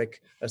luciferic,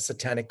 a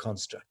satanic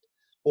construct,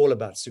 all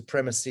about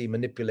supremacy,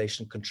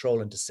 manipulation,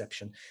 control, and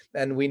deception.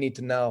 And we need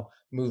to now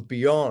move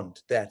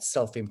beyond that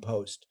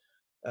self-imposed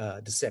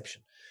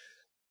deception.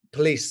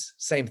 Police,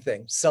 same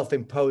thing,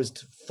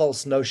 self-imposed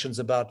false notions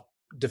about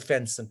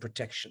defense and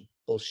protection.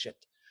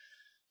 Bullshit.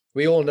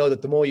 We all know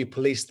that the more you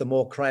police, the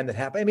more crime that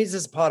happens. I mean, this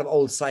is part of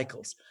old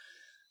cycles.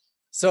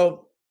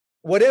 So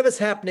whatever's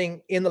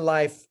happening in the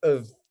life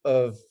of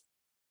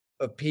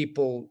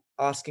people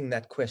asking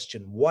that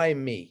question, why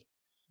me?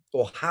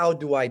 Or how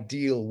do I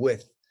deal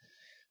with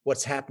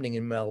what's happening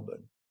in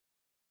Melbourne?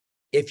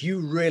 If you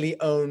really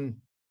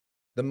own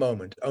the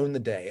moment, own the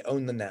day,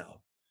 own the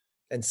now,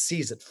 and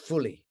seize it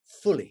fully,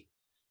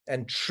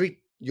 and treat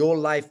your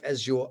life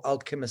as your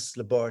alchemist's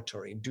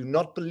laboratory, do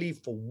not believe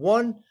for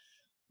one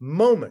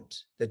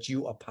moment that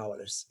you are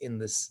powerless in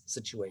this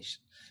situation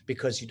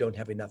because you don't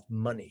have enough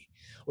money,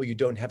 or you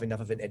don't have enough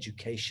of an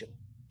education,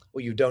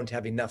 or you don't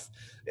have enough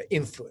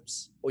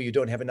influence, or you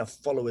don't have enough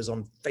followers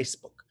on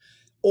Facebook.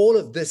 All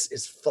of this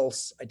is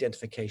false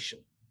identification.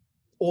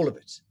 All of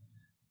it.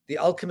 The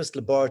alchemist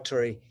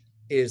laboratory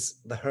is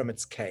the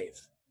hermit's cave.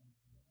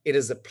 It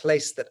is a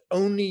place that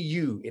only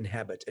you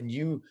inhabit, and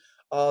you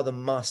are the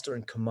master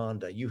and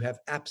commander. You have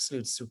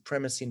absolute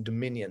supremacy and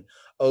dominion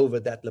over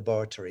that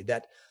laboratory,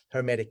 that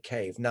hermetic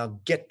cave. Now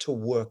get to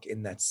work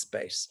in that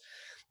space.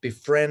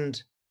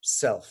 Befriend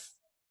self.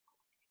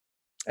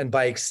 And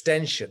by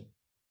extension,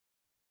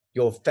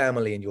 your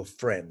family and your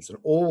friends and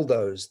all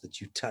those that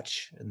you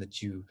touch and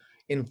that you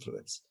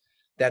influence.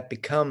 That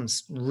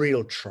becomes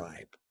real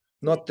tribe,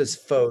 not this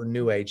faux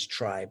new age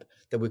tribe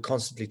that we're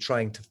constantly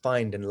trying to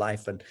find in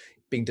life and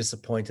being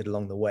disappointed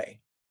along the way.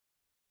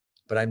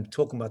 But I'm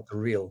talking about the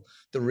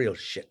real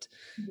shit.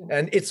 Yeah.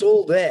 And it's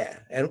all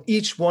there. And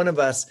each one of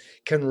us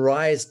can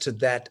rise to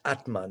that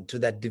Atman, to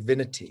that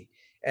divinity,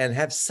 and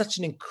have such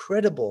an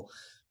incredible,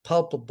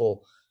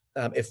 palpable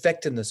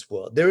effect in this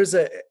world. There is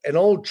an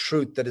old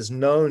truth that is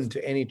known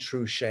to any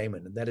true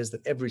shaman, and that is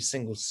that every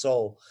single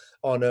soul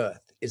on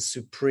earth is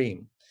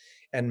supreme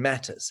and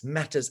matters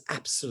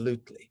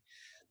absolutely.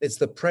 It's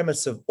the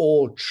premise of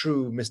all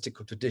true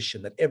mystical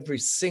tradition, that every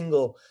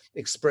single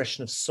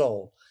expression of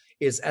soul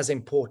is as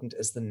important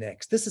as the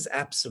next. This is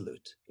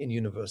absolute in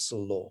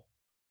universal law.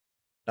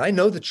 I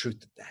know the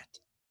truth of that.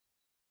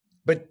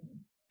 But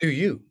do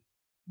you?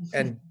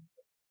 And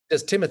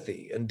does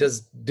Timothy and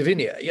does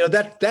Divinia? You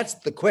know, that's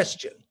the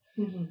question.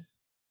 Mm-hmm.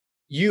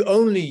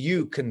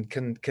 You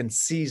can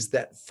seize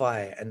that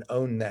fire and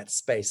own that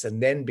space, and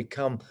then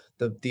become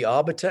the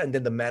arbiter and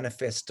then the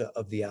manifester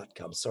of the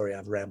outcome. Sorry,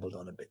 I've rambled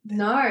on a bit there.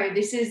 No,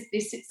 this is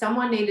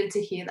someone needed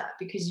to hear that,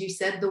 because you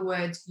said the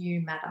words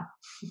 "you matter."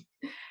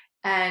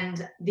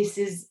 And this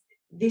is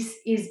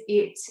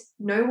it.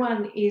 No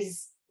one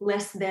is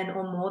less than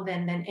or more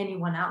than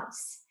anyone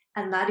else.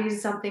 And that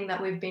is something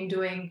that we've been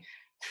doing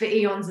for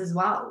eons as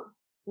well.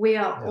 We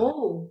are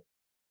all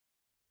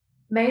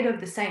made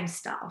of the same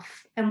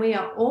stuff, and we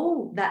are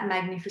all that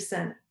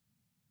magnificent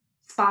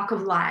spark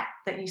of light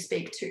that you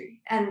speak to.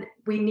 And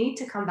we need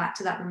to come back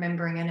to that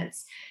remembering. And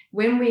it's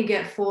when we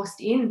get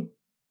forced in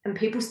and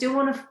people still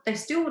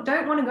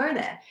don't want to go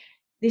there.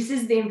 This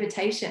is the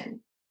invitation.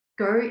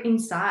 Go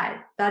inside.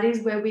 That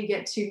is where we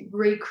get to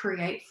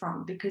recreate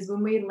from, because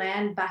when we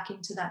land back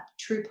into that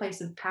true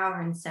place of power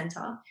and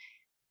center,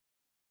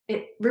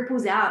 it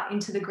ripples out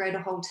into the greater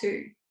whole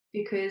too,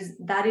 because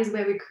that is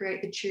where we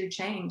create the true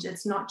change.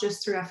 It's not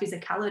just through our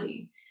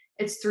physicality.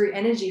 It's through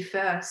energy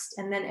first,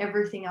 and then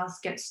everything else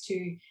gets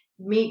to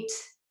meet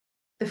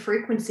the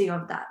frequency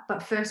of that.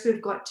 But first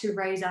we've got to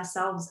raise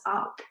ourselves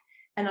up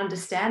and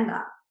understand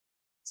that.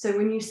 So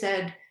when you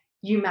said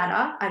you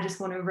matter, I just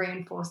want to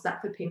reinforce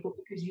that for people,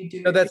 because you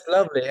do. No, that's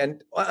lovely.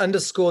 And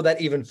underscore that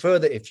even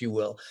further, if you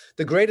will.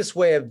 The greatest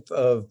way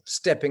of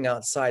stepping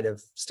outside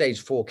of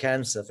stage 4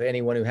 cancer, for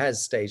anyone who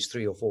has stage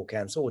 3 or 4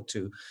 cancer, or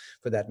 2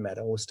 for that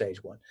matter, or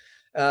stage 1,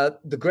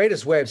 the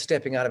greatest way of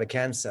stepping out of a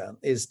cancer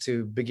is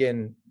to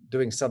begin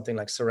doing something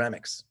like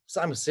ceramics.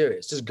 So I'm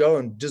serious. Just go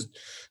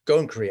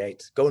and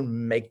create. Go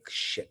and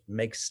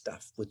make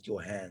stuff with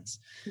your hands.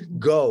 Mm-hmm.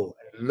 Go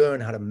and learn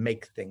how to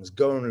make things.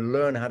 Go and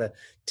learn how to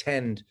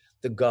tend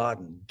the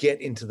garden. Get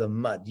into the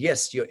mud.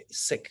 Yes, you're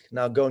sick.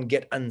 Now go and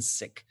get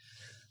unsick.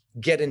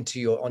 Get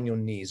on your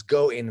knees.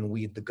 Go in and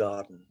weed the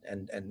garden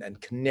and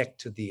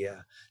connect to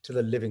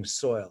the living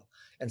soil.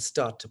 and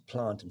start to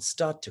plant and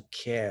start to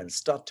care and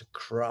start to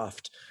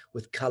craft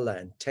with color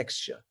and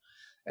texture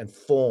and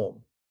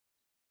form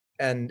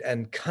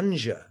and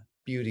conjure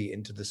beauty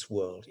into this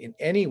world in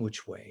any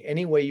which way,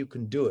 any way you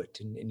can do it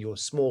in your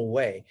small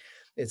way,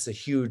 it's a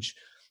huge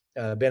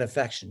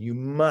benefaction. You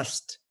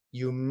must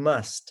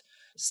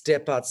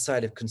step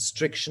outside of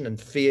constriction and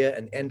fear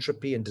and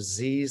entropy and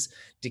disease,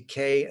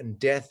 decay and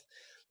death,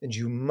 and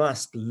you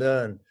must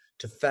learn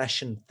to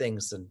fashion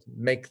things and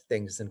make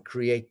things and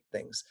create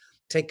things.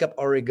 Take up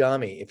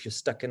origami if you're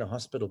stuck in a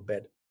hospital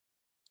bed.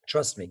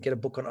 Trust me, get a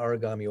book on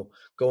origami or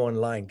go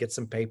online, get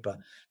some paper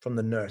from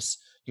the nurse.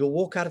 You'll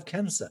walk out of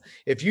cancer.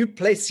 If you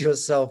place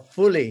yourself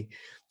fully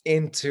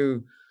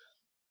into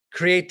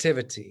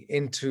creativity,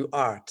 into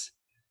art,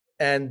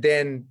 and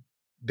then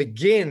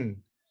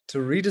begin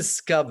to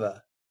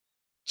rediscover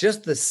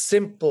just the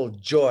simple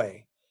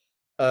joy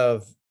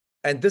of,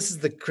 and this is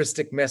the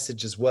Christic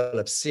message as well,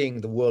 of seeing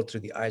the world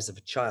through the eyes of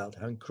a child,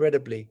 how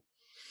incredibly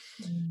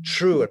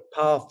true and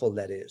powerful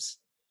that is.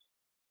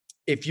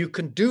 If you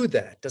can do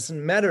that,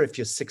 doesn't matter if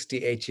you're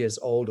 68 years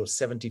old or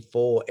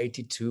 74,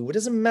 82, it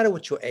doesn't matter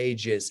what your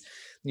age is.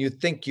 You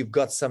think you've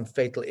got some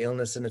fatal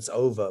illness and it's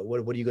over.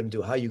 What are you going to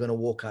do? How are you going to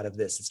walk out of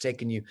this? It's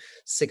taken you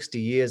 60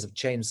 years of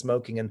chain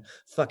smoking and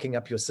fucking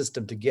up your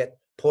system to get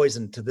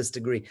poisoned to this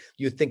degree.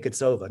 You think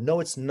it's over. No,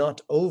 it's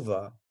not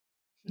over.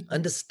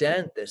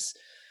 Understand this.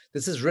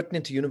 This is written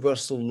into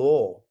universal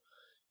law.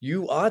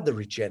 You are the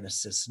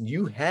regenesis and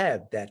you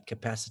have that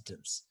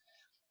capacitance.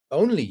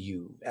 Only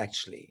you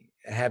actually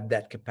have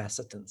that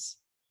capacitance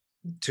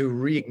to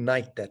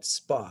reignite that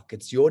spark.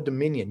 It's your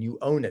dominion. You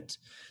own it.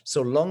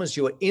 So long as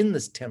you are in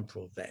this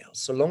temporal veil,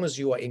 so long as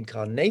you are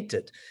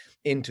incarnated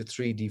into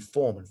 3D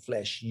form and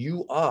flesh,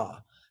 you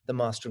are the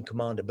master and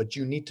commander, but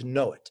you need to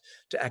know it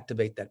to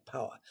activate that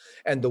power.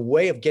 And the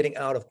way of getting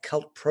out of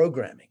cult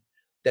programming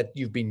that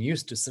you've been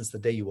used to since the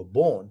day you were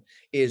born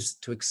is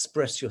to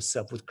express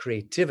yourself with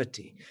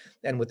creativity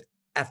and with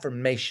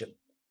affirmation,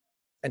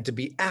 and to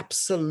be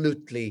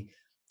absolutely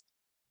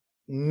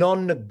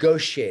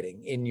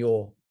non-negotiating in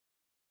your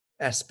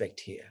aspect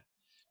here.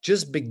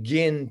 Just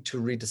begin to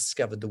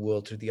rediscover the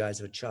world through the eyes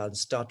of a child and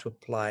start to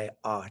apply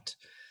art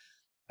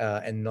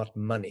and not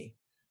money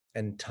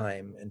and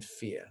time and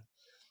fear.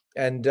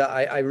 And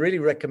I really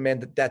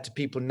recommend that to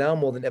people now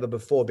more than ever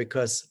before,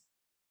 because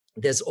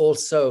there's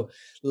also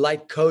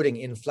light coding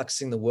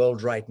influxing the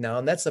world right now,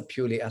 and that's a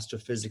purely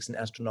astrophysics and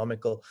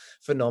astronomical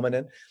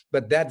phenomenon.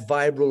 But that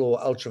vibral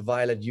or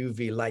ultraviolet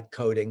UV light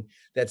coding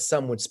that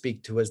some would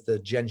speak to as the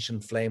gentian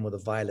flame or the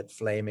violet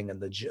flaming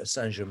and the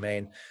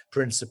Saint-Germain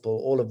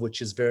principle, all of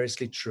which is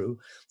variously true,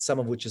 some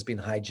of which has been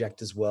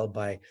hijacked as well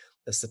by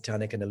the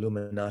satanic and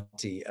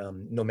Illuminati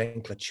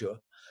nomenclature.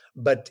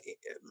 But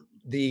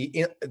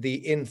the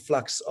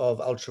influx of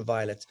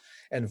ultraviolet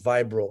and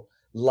vibral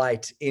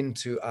light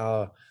into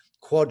our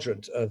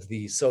quadrant of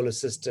the solar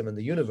system and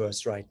the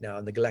universe right now,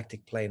 and the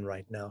galactic plane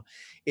right now,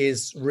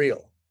 is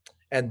real.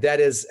 And that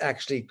is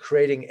actually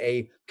creating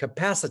a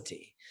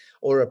capacity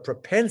or a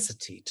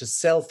propensity to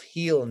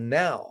self-heal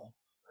now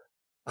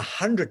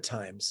 100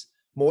 times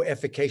more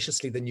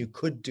efficaciously than you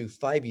could do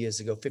 5 years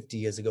ago, 50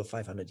 years ago,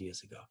 500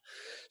 years ago.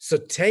 So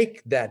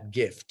take that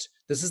gift.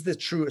 This is the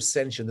true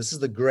ascension. This is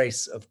the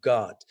grace of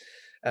God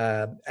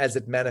as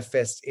it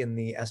manifests in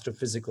the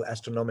astrophysical,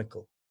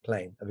 astronomical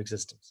plane of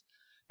existence.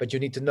 But you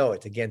need to know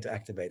it, again, to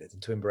activate it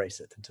and to embrace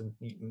it and to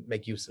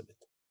make use of it.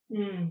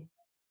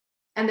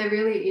 And there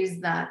really is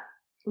that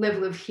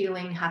level of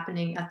healing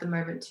happening at the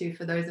moment too,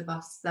 for those of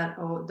us that,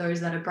 or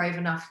those that are brave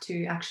enough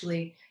to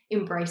actually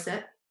embrace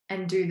it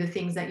and do the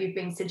things that you've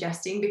been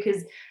suggesting,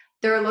 because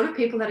there are a lot of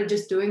people that are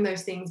just doing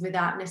those things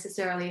without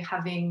necessarily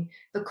having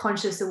the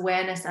conscious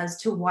awareness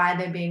as to why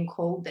they're being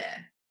called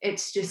there.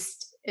 It's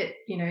just,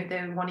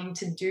 they're wanting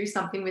to do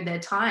something with their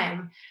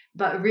time,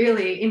 but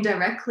really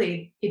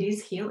indirectly it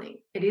is healing,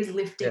 it is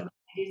lifting,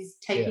 it is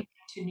taking them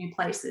to new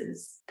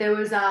places. There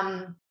was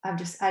I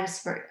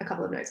just wrote a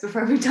couple of notes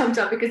before we jumped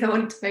up because I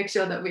wanted to make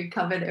sure that we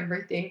covered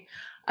everything,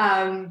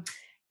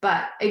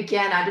 but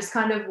again, I just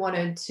kind of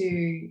wanted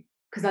to,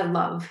 because I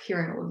love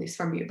hearing all of this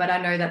from you, but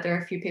I know that there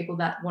are a few people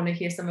that want to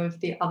hear some of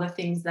the other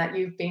things that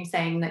you've been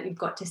saying that you've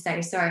got to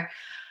say. So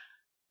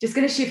just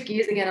going to shift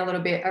gears again a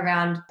little bit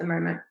around the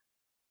moment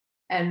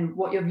and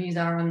what your views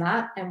are on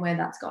that and where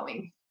that's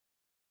going.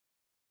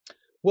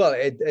 Well,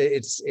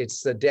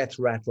 it's the death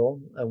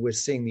rattle. We're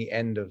seeing the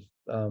end of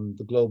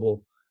the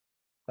global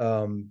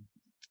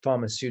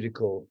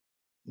pharmaceutical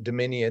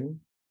dominion.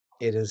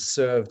 It has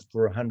served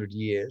for 100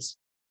 years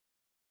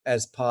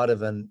as part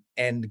of an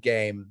end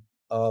game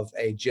of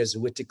a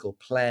Jesuitical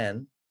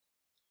plan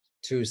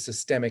to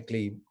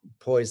systemically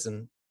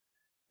poison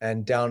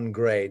and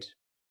downgrade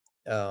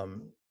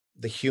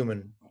the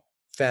human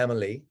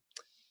family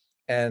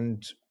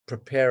and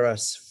prepare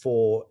us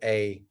for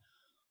a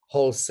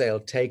wholesale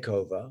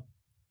takeover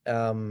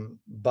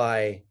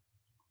by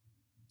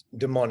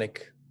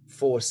demonic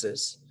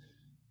forces.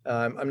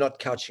 I'm not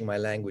couching my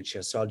language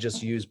here, so I'll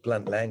just use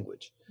blunt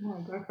language. No,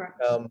 go for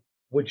it.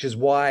 Which is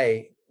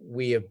why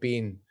we have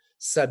been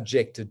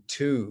subjected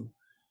to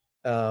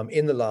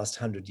in the last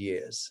 100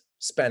 years.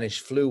 Spanish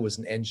flu was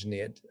an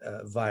engineered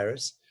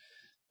virus,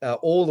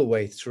 all the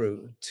way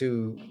through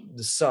to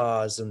the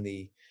SARS and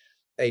the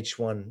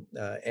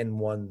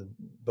H1N1, the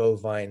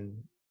bovine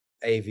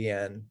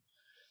avian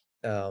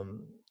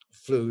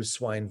flu,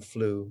 swine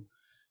flu,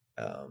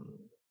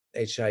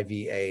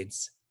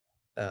 HIV/AIDS,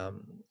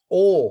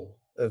 all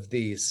of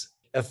these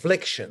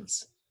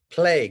afflictions,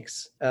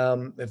 plagues,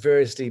 have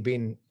variously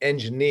been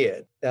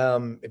engineered.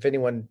 If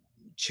anyone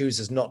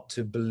chooses not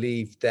to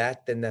believe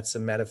that, then that's a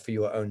matter for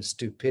your own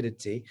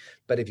stupidity.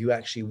 But if you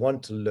actually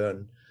want to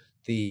learn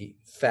the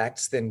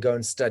facts, then go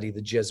and study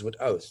the Jesuit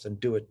oath, and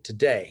do it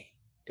today.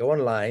 Go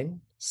online,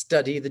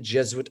 study the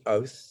Jesuit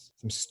oath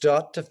from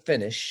start to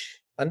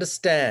finish.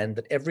 Understand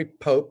that every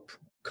pope,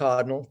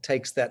 cardinal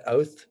takes that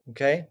oath,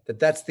 okay?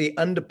 That's the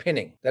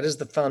underpinning. That is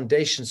the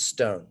foundation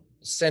stone,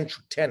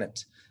 central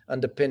tenet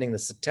underpinning the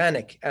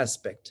satanic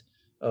aspect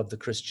of the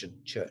Christian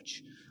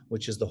church,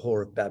 which is the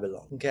whore of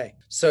Babylon. Okay,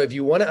 so if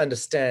you want to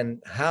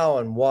understand how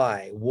and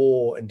why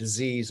war and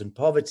disease and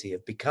poverty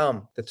have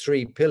become the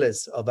three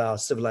pillars of our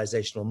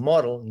civilizational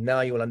model,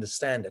 now you will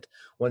understand it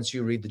once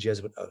you read the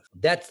Jesuit oath.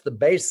 That's the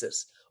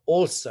basis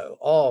also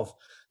of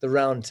the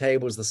round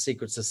tables, the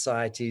secret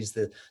societies,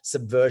 the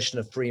subversion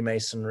of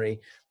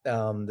Freemasonry,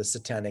 the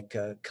satanic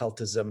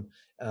cultism,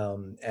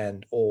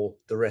 and all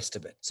the rest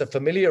of it. So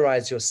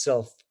familiarize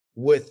yourself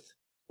with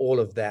all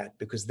of that,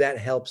 because that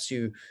helps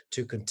you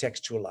to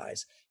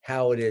contextualize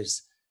how it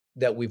is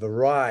that we've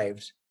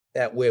arrived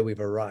at where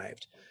we've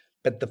arrived.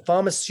 But the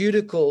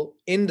pharmaceutical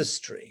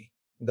industry,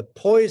 the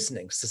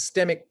poisoning,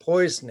 systemic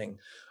poisoning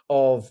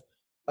of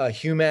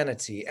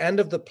humanity and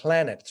of the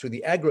planet through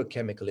the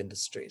agrochemical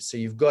industry. So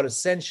you've got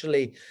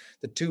essentially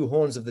the two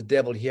horns of the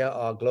devil here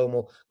are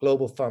global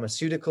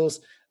pharmaceuticals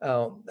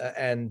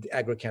and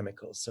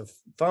agrochemicals. So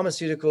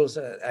pharmaceuticals,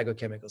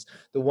 agrochemicals.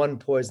 The one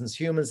poisons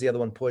humans, the other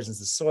one poisons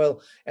the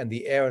soil and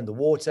the air and the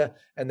water,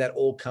 and that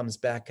all comes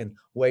back and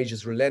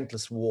wages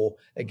relentless war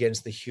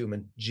against the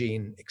human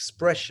gene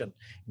expression.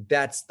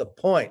 That's the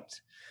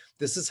point.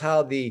 This is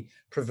how the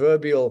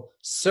proverbial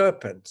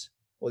serpent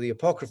or the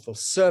apocryphal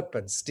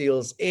serpent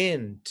steals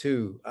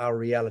into our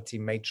reality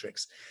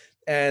matrix.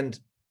 And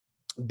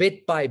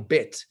bit by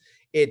bit,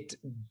 it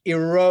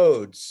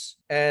erodes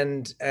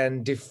and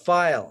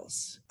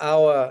defiles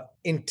our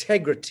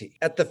integrity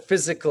at the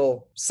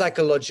physical,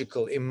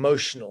 psychological,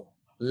 emotional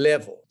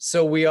level.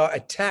 So we are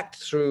attacked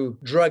through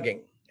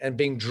drugging and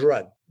being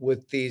drugged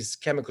with these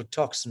chemical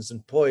toxins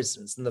and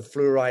poisons, and the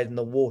fluoride in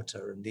the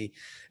water, and the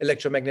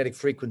electromagnetic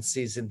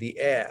frequencies in the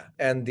air,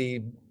 and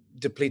the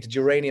depleted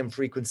uranium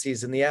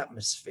frequencies in the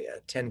atmosphere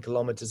 10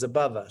 kilometers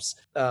above us,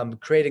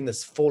 creating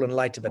this fallen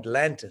light of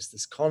Atlantis,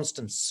 this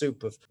constant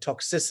soup of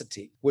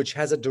toxicity, which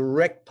has a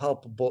direct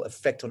palpable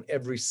effect on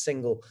every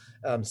single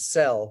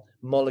cell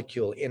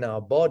molecule in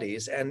our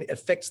bodies, and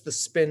affects the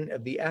spin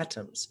of the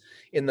atoms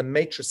in the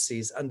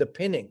matrices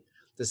underpinning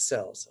the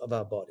cells of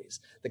our bodies,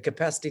 the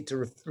capacity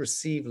to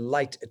receive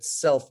light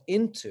itself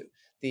into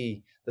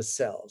the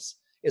cells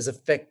is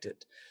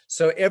affected.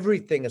 So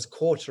everything is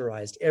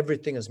cauterized,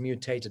 everything is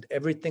mutated,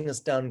 everything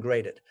is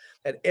downgraded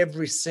at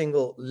every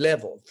single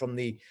level, from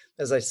the,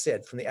 as I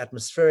said, from the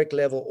atmospheric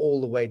level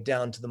all the way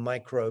down to the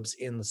microbes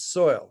in the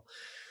soil.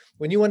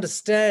 When you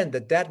understand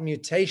that that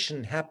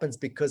mutation happens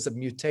because of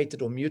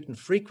mutated or mutant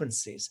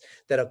frequencies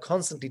that are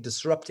constantly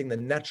disrupting the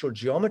natural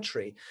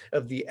geometry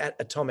of the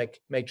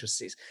atomic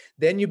matrices,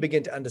 then you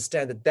begin to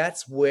understand that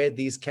that's where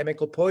these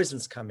chemical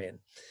poisons come in.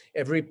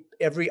 Every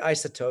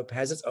isotope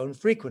has its own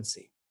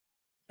frequency.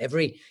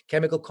 Every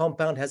chemical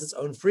compound has its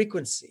own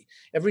frequency.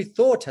 Every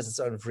thought has its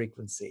own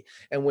frequency.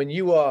 And when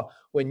you are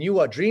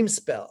dream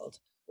spelled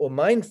or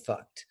mind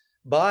fucked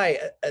by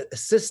a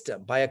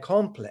system, by a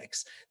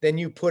complex, then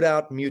you put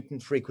out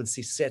mutant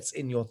frequency sets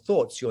in your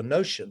thoughts, your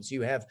notions.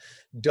 You have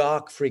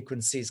dark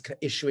frequencies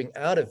issuing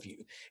out of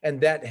you,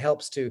 and that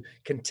helps to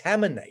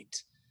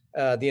contaminate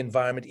the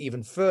environment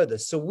even further.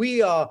 So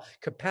we are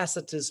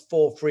capacitors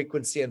for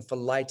frequency and for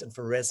light and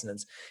for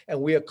resonance,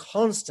 and we are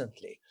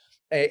constantly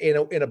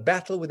in a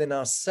battle within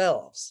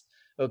ourselves,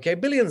 okay,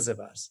 billions of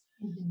us.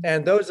 Mm-hmm.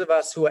 And those of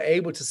us who are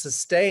able to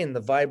sustain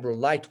the vibral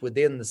light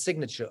within the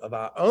signature of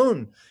our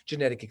own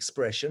genetic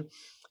expression,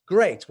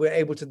 great, we're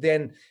able to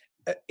then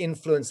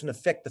influence and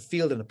affect the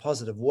field in a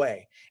positive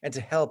way and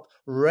to help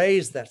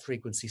raise that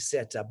frequency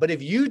setup. But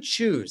if you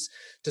choose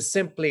to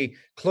simply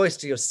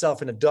cloister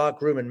yourself in a dark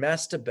room and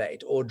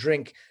masturbate, or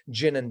drink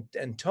gin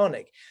and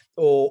tonic,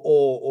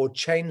 or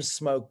chain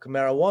smoke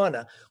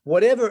marijuana,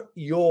 whatever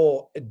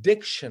your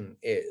addiction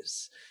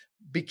is,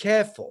 be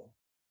careful.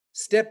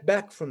 Step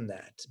back from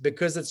that,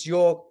 because it's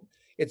your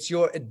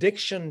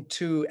addiction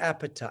to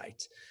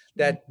appetite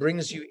that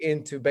brings you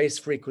into base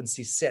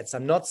frequency sets.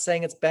 I'm not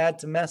saying it's bad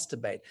to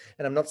masturbate,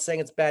 and I'm not saying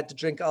it's bad to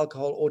drink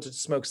alcohol or to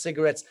smoke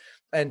cigarettes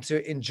and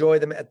to enjoy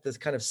them at this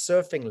kind of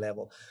surfing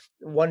level.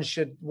 One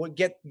should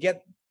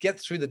get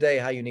through the day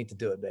how you need to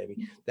do it,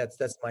 baby.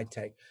 That's my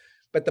take.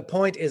 But the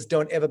point is,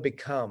 don't ever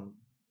become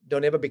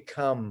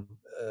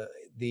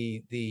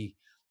the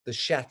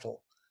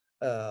chattel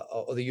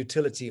or the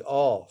utility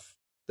of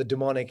the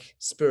demonic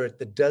spirit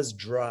that does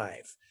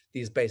drive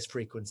these base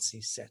frequency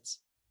sets.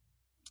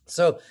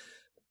 So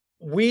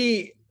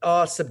we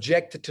are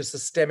subjected to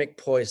systemic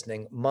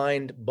poisoning,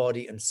 mind,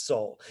 body, and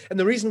soul. And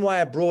the reason why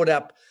I brought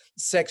up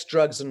sex,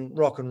 drugs, and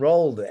rock and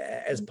roll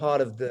there as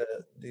part of the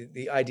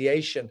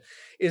ideation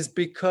is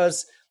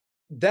because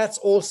that's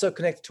also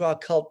connected to our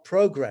cult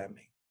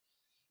programming.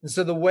 And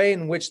so the way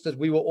in which that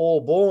we were all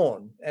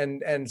born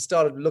and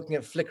started looking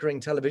at flickering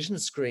television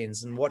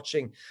screens and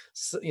watching,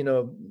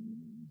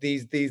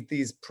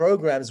 these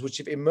programs which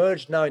have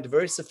emerged now into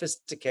very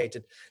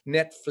sophisticated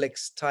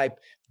Netflix type,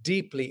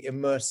 deeply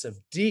immersive,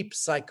 deep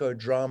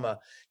psychodrama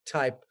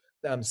type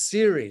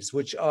series,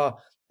 which are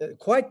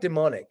quite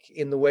demonic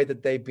in the way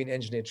that they've been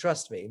engineered.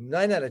 Trust me,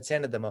 9 out of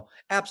 10 of them are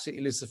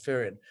absolutely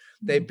Luciferian.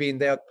 They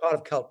are part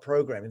of cult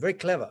programming. Very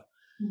clever,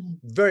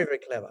 very, very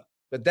clever.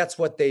 But that's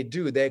what they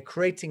do. They're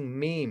creating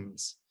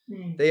memes.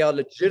 They are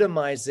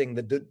legitimizing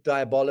the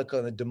diabolical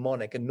and the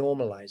demonic and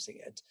normalizing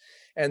it.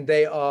 And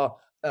they are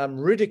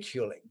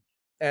ridiculing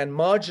and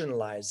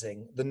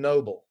marginalizing the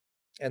noble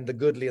and the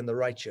goodly and the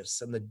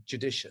righteous and the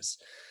judicious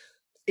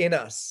in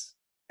us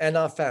and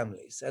our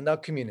families and our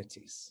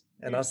communities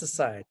and our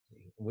society.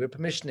 We're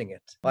permissioning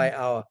it by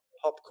our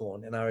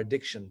popcorn and our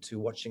addiction to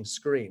watching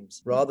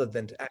screens rather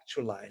than to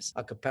actualize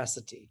our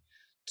capacity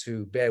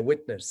to bear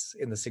witness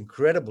in this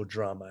incredible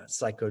drama,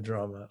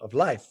 psychodrama of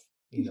life,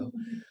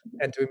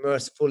 and to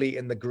immerse fully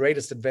in the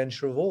greatest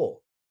adventure of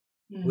all,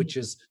 which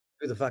is,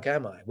 who the fuck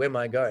am I? Where am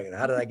I going? And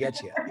how did I get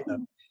here?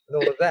 And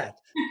all of that.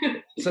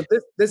 So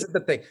this is the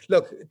thing.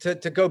 Look,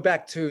 to go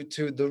back to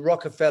the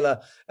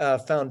Rockefeller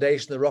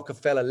Foundation, the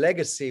Rockefeller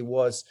legacy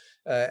was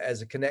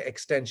as a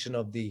extension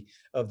of the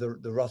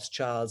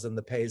Rothschilds and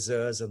the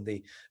Pazers and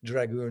the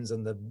Dragoons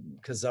and the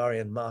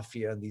Khazarian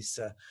mafia and these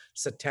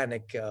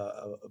satanic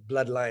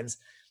bloodlines.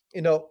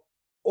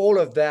 All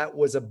of that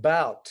was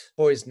about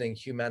poisoning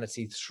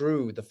humanity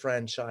through the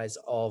franchise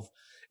of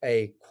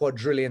a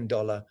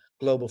 $250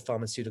 global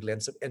pharmaceutical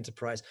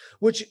enterprise,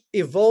 which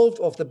evolved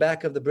off the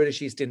back of the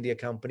British East India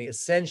Company,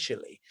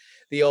 essentially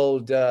the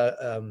old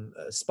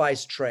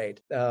spice trade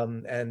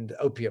and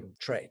opium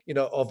trade,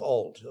 of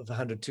old, of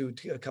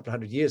a couple of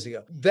hundred years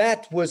ago.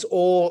 That was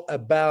all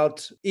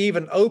about,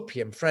 even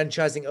opium,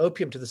 franchising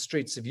opium to the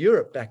streets of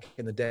Europe back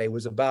in the day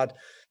was about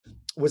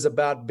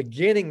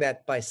beginning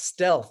that by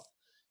stealth,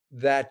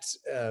 that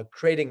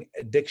creating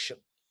addiction.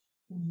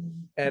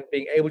 And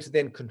being able to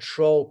then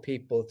control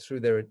people through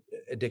their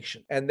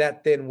addiction. And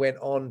that then went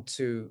on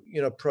to,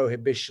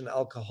 prohibition,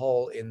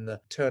 alcohol in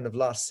the turn of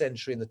last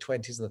century, in the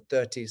 20s and the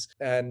 30s,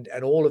 and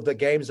all of the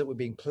games that were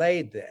being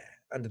played there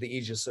under the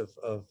aegis of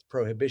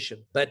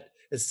prohibition. But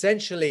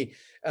essentially,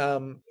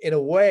 in a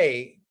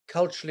way,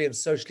 culturally and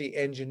socially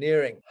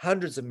engineering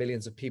hundreds of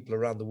millions of people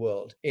around the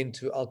world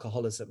into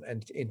alcoholism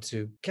and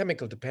into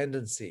chemical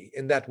dependency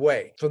in that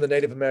way, from the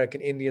Native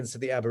American Indians to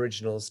the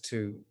Aboriginals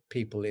to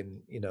people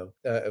in,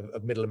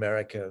 of Middle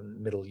America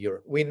and Middle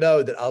Europe. We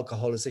know that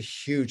alcohol is a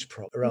huge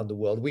problem around the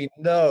world. We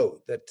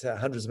know that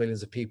hundreds of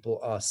millions of people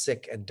are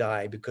sick and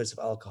die because of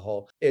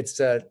alcohol.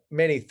 It's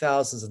many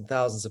thousands and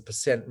thousands of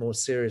percent more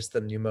serious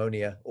than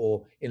pneumonia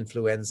or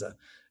influenza.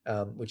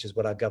 Which is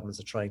what our governments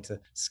are trying to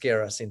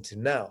scare us into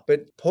now.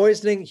 But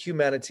poisoning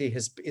humanity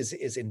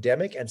is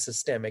endemic and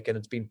systemic, and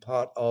it's been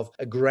part of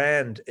a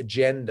grand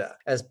agenda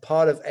as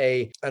part of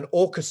an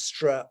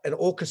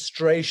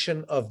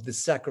orchestration of the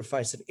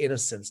sacrifice of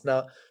innocence.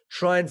 Now,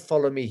 try and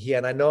follow me here.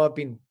 And I know I've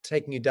been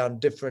taking you down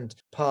different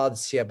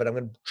paths here, but I'm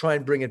going to try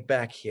and bring it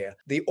back here.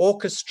 The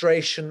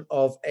orchestration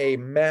of a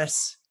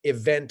mass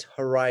event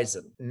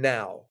horizon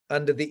now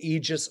under the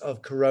aegis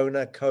of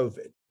Corona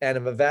COVID and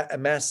of a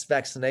mass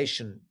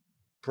vaccination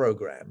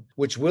program,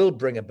 which will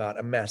bring about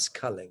a mass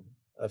culling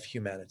of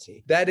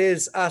humanity. That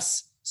is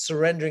us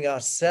surrendering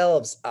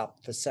ourselves up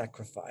for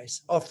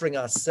sacrifice, offering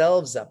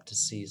ourselves up to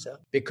Caesar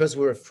because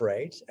we're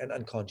afraid and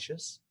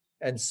unconscious.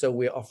 And so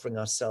we're offering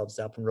ourselves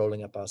up and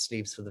rolling up our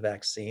sleeves for the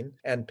vaccine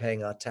and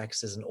paying our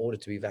taxes in order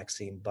to be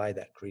vaccinated by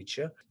that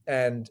creature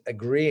and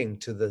agreeing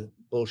to the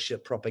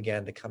bullshit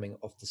propaganda coming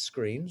off the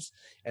screens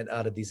and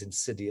out of these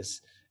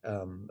insidious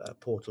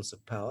portals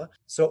of power.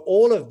 So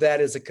all of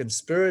that is a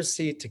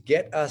conspiracy to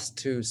get us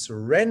to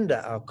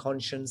surrender our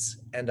conscience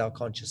and our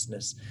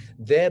consciousness,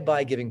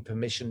 thereby giving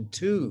permission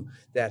to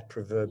that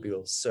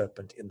proverbial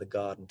serpent in the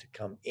garden to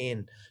come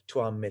in to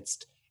our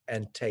midst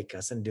and take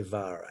us and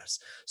devour us.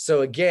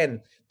 So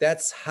again,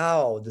 that's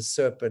how the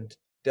serpent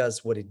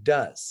does what it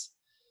does.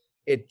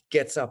 It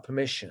gets our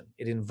permission.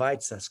 It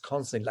invites us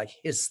constantly, like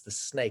Hiss the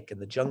snake in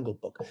the Jungle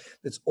Book,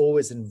 that's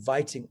always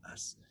inviting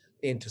us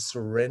into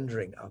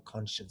surrendering our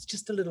conscience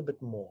just a little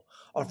bit more,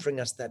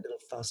 offering us that little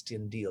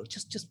Faustian deal,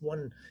 just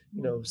one,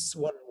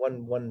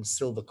 one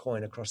silver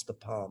coin across the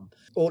palm,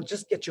 or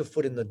just get your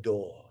foot in the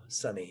door,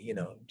 Sonny,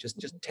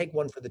 just take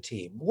one for the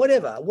team,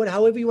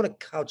 however you want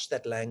to couch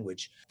that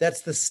language.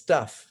 That's the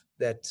stuff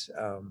that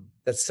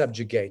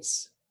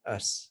subjugates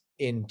us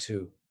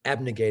into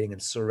abnegating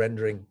and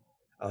surrendering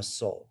our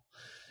soul.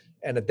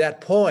 And at that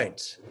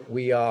point,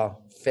 we are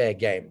fair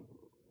game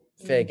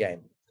for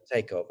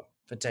takeover,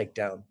 for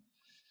takedown.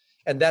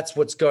 And that's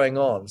what's going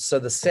on. So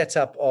the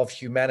setup of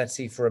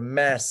humanity for a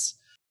mass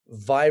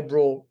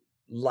vibral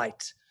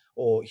light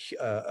or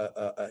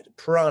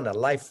prana,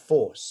 life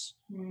force,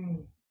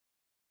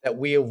 that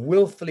we have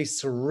willfully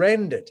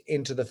surrendered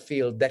into the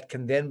field that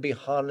can then be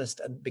harnessed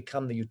and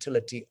become the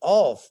utility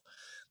of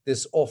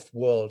this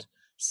off-world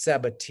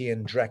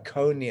Sabbatean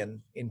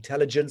draconian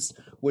intelligence,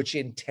 which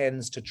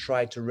intends to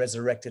try to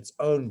resurrect its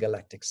own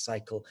galactic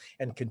cycle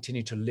and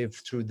continue to live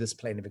through this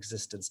plane of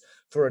existence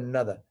for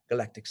another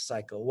galactic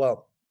cycle.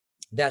 Well,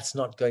 that's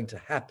not going to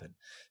happen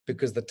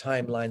because the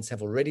timelines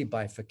have already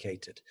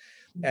bifurcated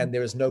and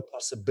there is no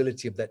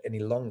possibility of that any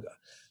longer.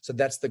 So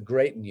that's the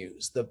great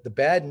news. The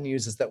bad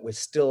news is that we're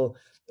still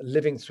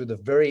living through the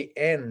very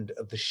end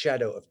of the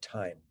shadow of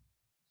time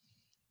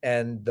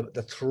and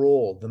the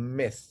thrall, the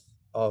myth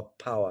of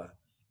power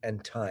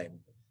and time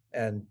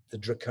and the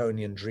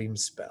draconian dream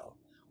spell,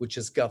 which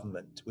is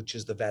government, which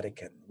is the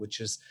Vatican, which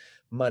is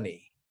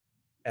money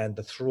and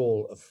the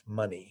thrall of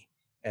money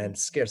and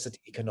scarcity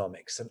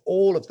economics. And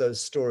all of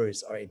those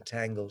stories are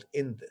entangled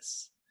in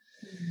this,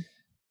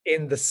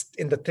 in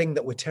the thing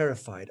that we're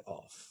terrified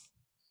of,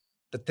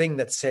 the thing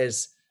that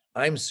says,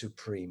 I'm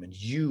supreme and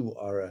you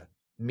are a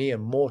mere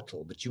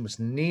mortal, but you must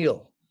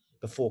kneel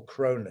before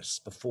Cronus,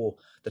 before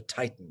the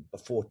Titan,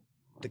 before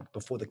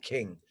the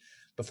king,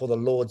 before the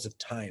lords of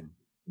time.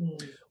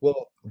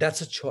 Well,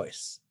 that's a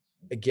choice,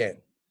 again,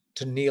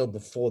 to kneel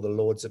before the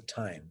lords of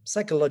time,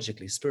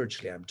 psychologically,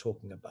 spiritually, I'm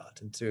talking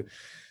about, and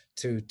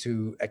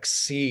to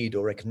accede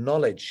or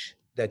acknowledge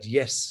that,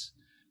 yes,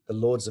 the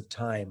lords of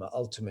time are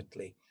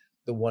ultimately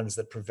the ones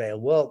that prevail.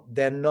 Well,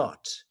 they're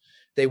not.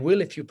 They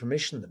will if you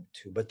permission them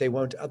to, but they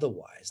won't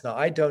otherwise. Now,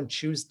 I don't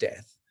choose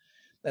death,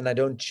 and I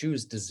don't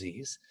choose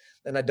disease,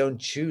 and I don't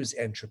choose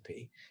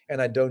entropy,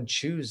 and I don't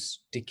choose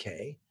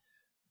decay.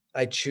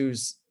 I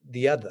choose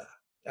the other.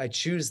 I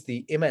choose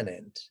the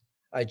immanent.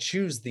 I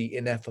choose the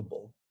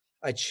ineffable.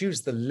 I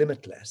choose the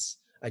limitless.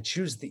 I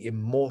choose the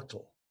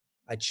immortal.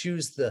 I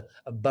choose the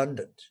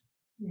abundant,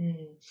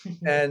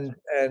 and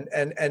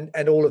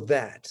all of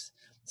that.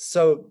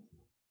 So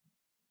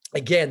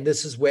again,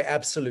 this is where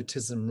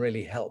absolutism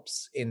really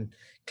helps in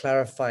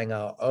clarifying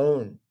our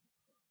own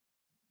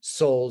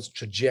soul's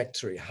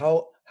trajectory.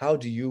 How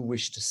do you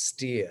wish to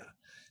steer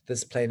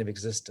this plane of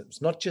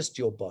existence? Not just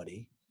your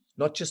body,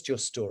 not just your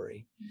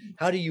story.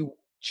 How do you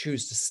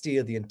choose to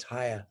steer the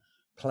entire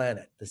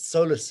planet, the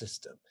solar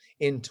system,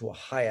 into a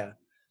higher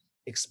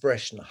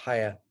expression, a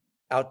higher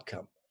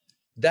outcome?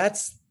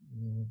 That's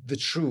the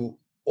true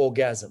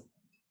orgasm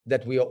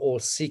that we are all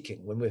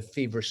seeking when we're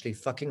feverishly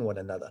fucking one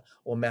another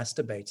or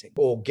masturbating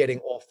or getting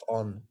off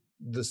on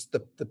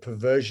the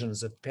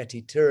perversions of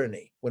petty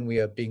tyranny, when we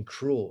are being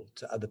cruel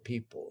to other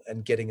people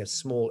and getting a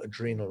small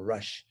adrenal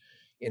rush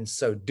in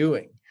so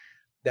doing.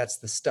 That's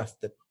the stuff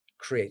that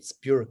creates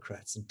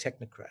bureaucrats and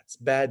technocrats,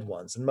 bad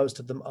ones, and most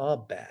of them are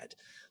bad.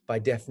 By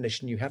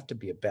definition, you have to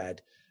be a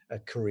bad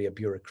career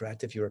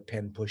bureaucrat if you're a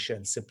pen pusher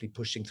and simply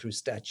pushing through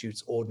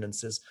statutes,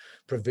 ordinances,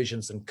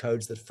 provisions, and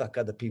codes that fuck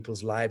other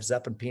people's lives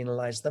up and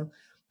penalize them.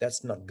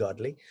 That's not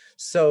godly.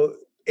 So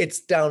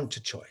it's down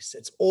to choice.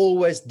 It's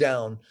always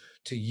down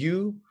to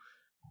you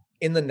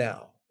in the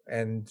now,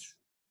 and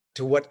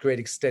to what great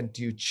extent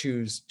do you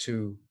choose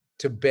to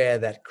bear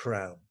that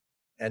crown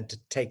and to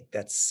take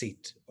that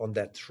seat on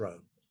that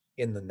throne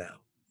in the now.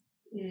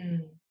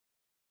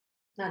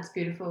 That's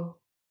beautiful.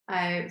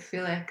 I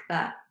feel like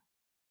that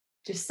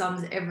just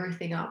sums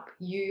everything up.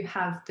 You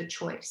have the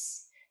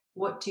choice.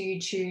 What do you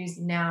choose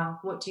now?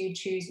 What do you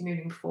choose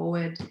moving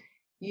forward?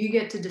 You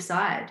get to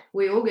decide.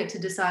 We all get to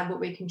decide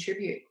what we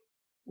contribute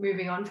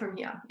moving on from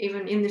here.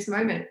 Even in this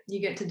moment, you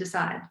get to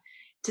decide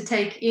to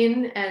take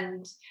in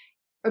and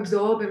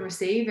absorb and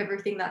receive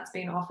everything that's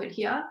been offered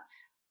here.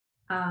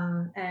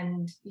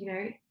 And,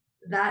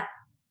 that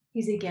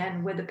is,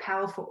 again, where the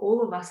power for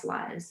all of us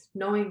lies,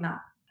 knowing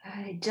that.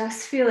 I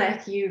just feel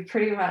like you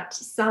pretty much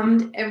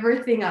summed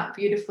everything up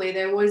beautifully.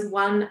 There was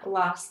one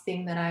last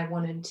thing that I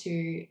wanted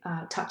to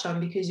touch on,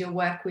 because your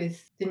work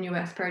with the New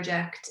Earth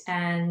Project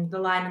and the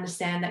line in the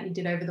sand that you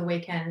did over the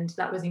weekend,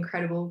 that was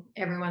incredible.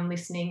 Everyone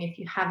listening, if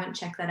you haven't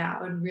checked that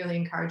out, I would really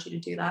encourage you to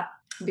do that,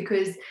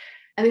 because,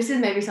 and this is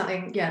maybe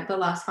something, the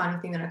last final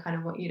thing that I kind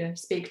of want you to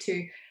speak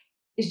to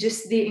is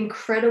just the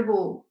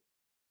incredible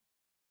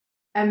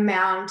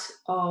amount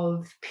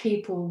of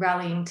people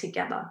rallying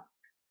together.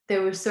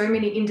 There were so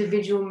many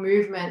individual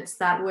movements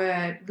that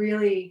were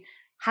really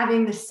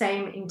having the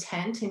same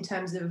intent in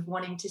terms of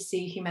wanting to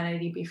see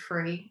humanity be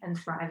free and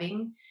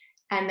thriving.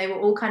 And they were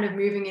all kind of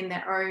moving in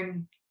their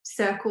own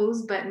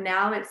circles, but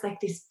now it's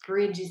like this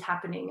bridge is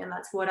happening. And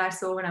that's what I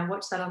saw when I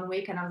watched that on the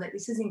weekend. I was like,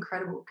 this is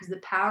incredible, because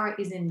the power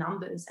is in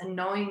numbers, and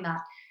knowing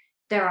that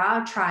there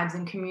are tribes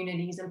and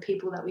communities and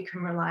people that we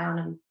can rely on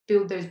and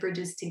build those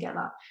bridges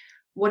together.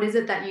 What is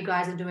it that you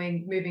guys are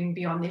doing moving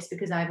beyond this?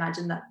 Because I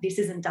imagine that this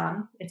isn't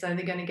done. It's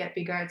only going to get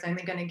bigger. It's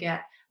only going to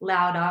get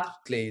louder.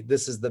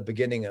 This is the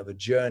beginning of a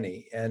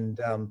journey. And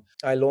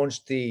I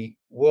launched the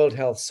World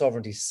Health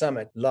Sovereignty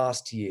Summit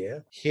last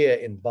year here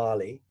in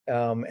Bali.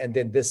 And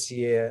then this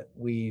year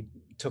we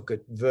took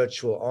it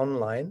virtual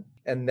online,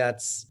 and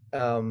that's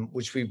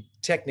which we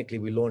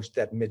launched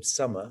that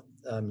midsummer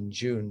in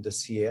June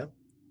this year,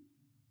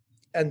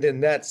 and then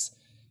that's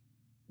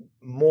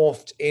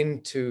morphed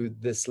into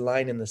this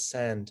line in the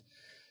sand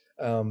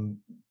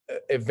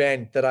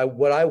event that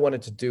what I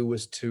wanted to do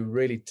was to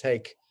really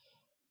take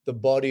the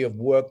body of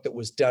work that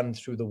was done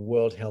through the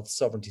World Health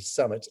Sovereignty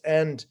Summit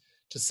and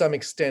to some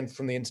extent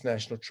from the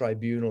International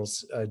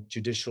Tribunal's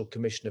Judicial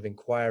Commission of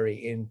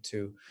Inquiry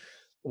into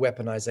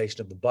weaponization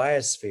of the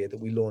biosphere that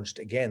we launched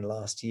again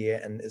last year,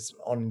 and is an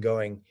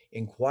ongoing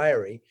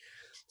inquiry.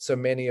 So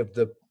many of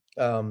the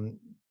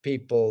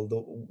people,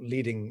 the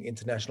leading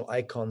international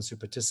icons who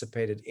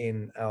participated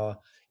in our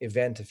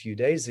event a few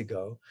days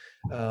ago,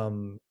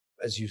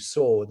 as you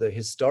saw, the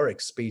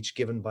historic speech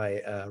given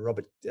by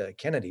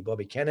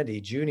Bobby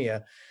Kennedy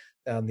Jr.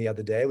 The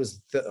other day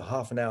was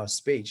half an hour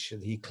speech.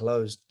 He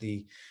closed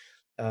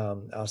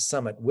our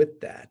summit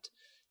with that,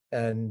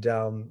 and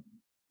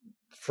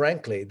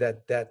frankly,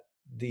 that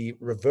the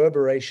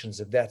reverberations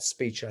of that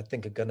speech, I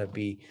think, are going to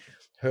be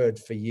heard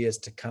for years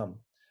to come.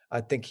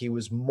 I think he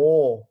was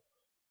more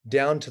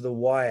down to the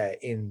wire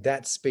in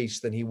that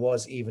speech than he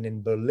was even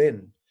in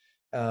Berlin,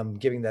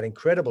 giving that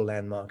incredible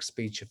landmark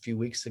speech a few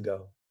weeks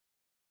ago.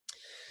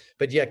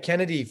 But yeah,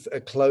 Kennedy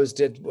closed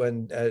it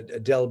when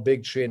Adele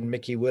Bigtree and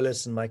Mickey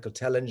Willis and Michael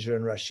Tellinger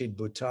and Rashid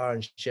Buttar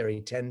and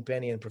Sherry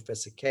Tenpenny and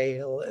Professor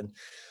Cahill and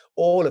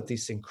all of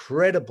these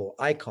incredible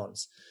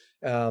icons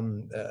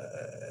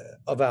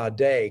of our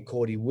day,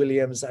 Cordy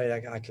Williams. I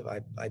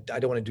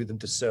don't want to do them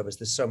disservice.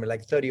 There's so many,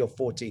 like 30 or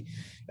 40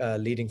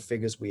 leading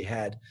figures we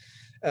had.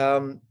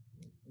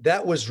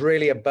 That was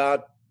really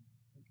about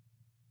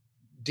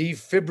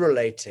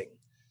defibrillating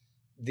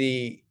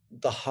the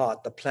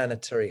heart, the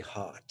planetary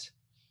heart,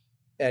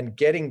 and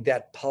getting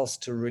that pulse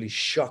to really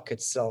shock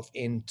itself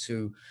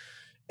into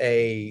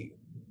a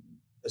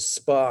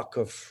spark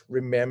of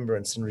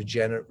remembrance and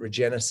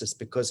regenesis,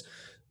 because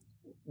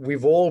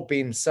we've all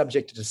been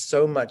subjected to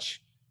so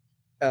much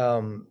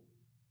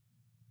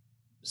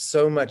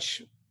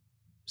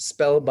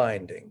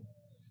spellbinding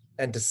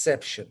and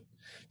deception.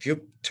 If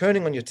you're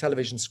turning on your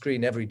television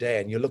screen every day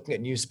and you're looking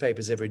at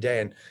newspapers every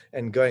day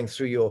and going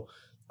through your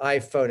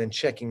iPhone and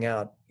checking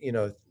out,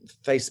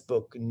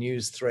 Facebook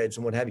news threads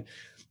and what have you,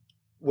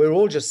 we're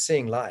all just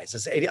seeing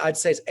lies. I'd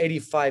say it's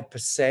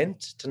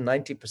 85% to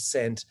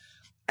 90%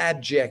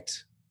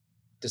 abject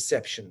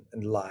deception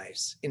and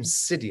lies,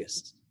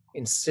 insidious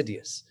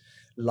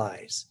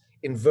lies,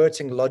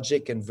 inverting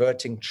logic,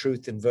 inverting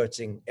truth,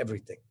 inverting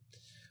everything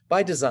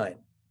by design.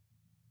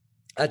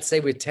 I'd say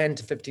we're 10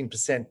 to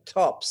 15%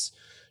 tops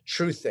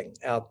truthing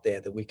out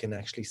there that we can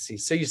actually see.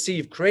 So you see,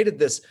 you've created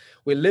this,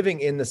 we're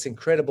living in this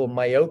incredible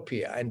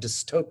myopia and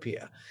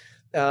dystopia.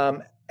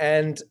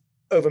 And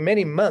over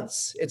many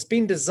months, it's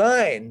been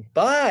designed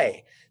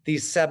by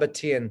these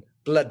Sabbatean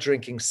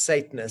blood-drinking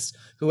Satanists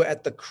who are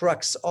at the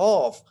crux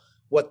of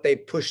what they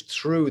pushed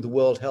through the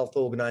World Health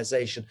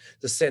Organization,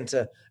 the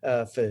Center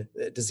for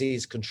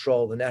Disease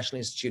Control, the National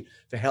Institute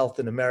for Health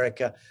in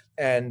America,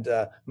 and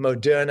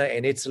Moderna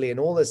in Italy,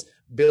 and all this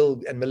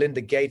Bill and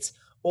Melinda Gates,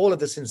 all of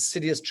this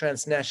insidious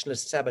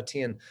transnationalist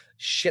Sabbatean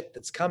shit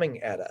that's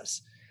coming at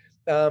us.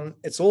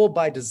 It's all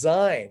by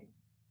design,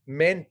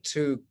 meant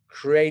to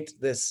create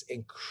this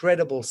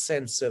incredible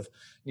sense of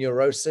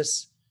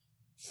neurosis,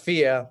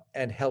 fear,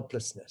 and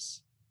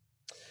helplessness.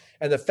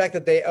 And the fact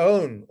that they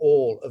own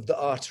all of the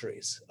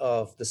arteries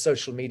of the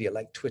social media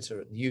like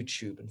Twitter and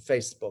YouTube and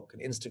Facebook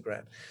and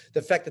Instagram,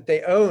 the fact that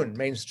they own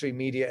mainstream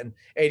media and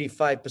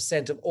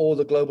 85% of all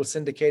the global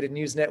syndicated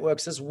news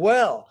networks as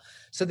well.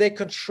 So they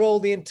control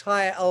the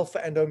entire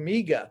alpha and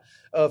omega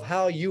of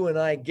how you and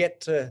I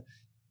get to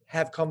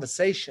have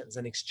conversations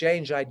and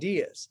exchange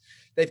ideas.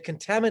 They've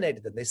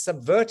contaminated them. They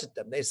subverted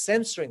them. They're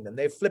censoring them.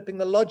 They're flipping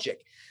the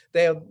logic.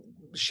 They're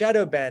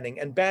shadow banning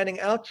and banning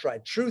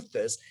outright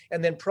truthers,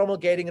 and then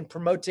promulgating and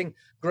promoting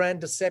grand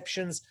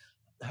deceptions,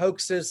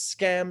 hoaxes,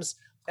 scams,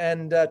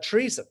 and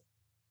treason.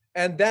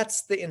 And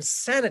that's the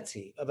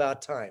insanity of our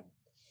time,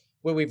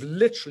 where we've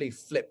literally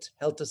flipped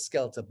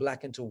helter-skelter,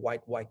 black into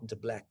white, white into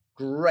black.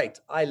 Great.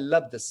 I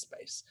love this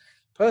space.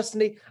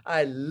 Personally,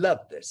 I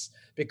love this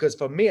because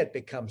for me, it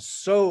becomes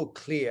so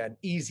clear and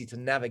easy to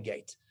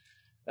navigate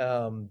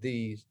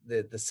the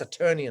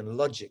Saturnian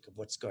logic of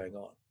what's going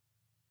on.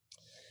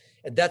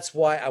 And that's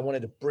why I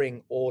wanted to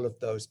bring all of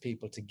those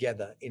people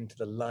together into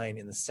the line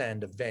in the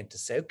sand event to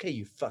say, okay,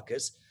 you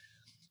fuckers,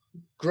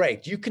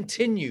 great. You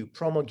continue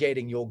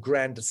promulgating your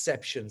grand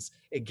deceptions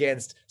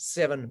against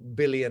 7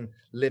 billion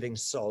living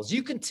souls.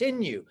 You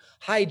continue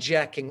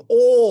hijacking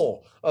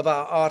all of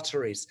our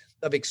arteries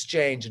of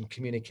exchange and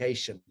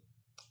communication.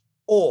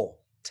 All.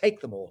 Take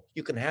them all.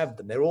 You can have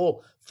them. They're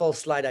all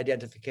false light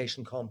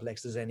identification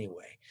complexes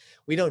anyway.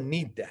 We don't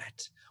need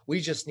that.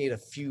 We just need a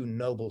few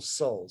noble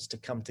souls to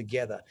come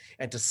together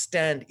and to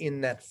stand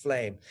in that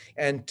flame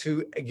and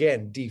to,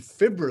 again,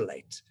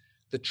 defibrillate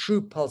the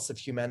true pulse of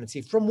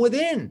humanity from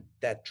within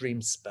that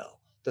dream spell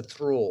the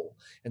thrall.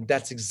 And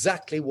that's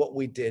exactly what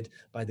we did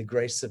by the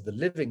grace of the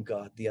living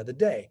God the other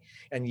day.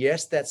 And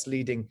yes, that's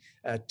leading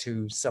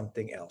to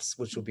something else,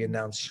 which will be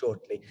announced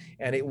shortly.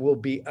 And it will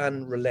be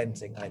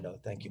unrelenting, I know.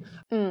 Thank you.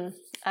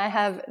 I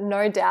have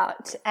no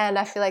doubt. And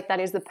I feel like that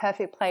is the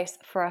perfect place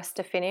for us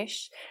to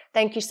finish.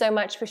 Thank you so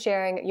much for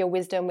sharing your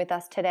wisdom with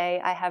us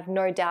today. I have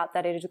no doubt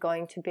that it is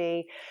going to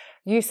be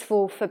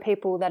useful for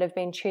people that have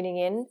been tuning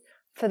in.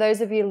 For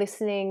those of you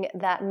listening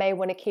that may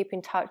want to keep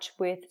in touch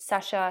with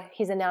Sacha,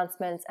 his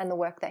announcements and the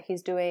work that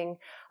he's doing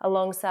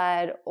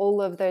alongside all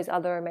of those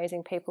other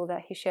amazing people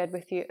that he shared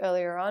with you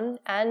earlier on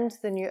and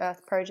the New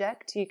Earth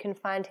Project, you can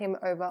find him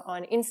over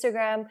on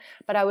Instagram.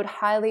 But I would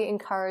highly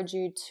encourage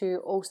you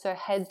to also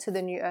head to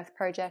the New Earth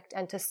Project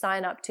and to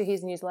sign up to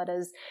his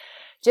newsletters,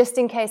 just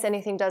in case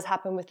anything does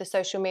happen with the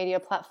social media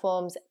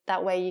platforms.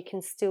 That way you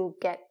can still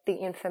get the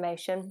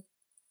information.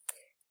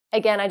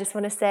 Again, I just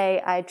want to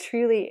say I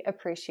truly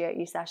appreciate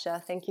you,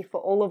 Sacha. Thank you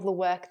for all of the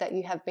work that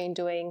you have been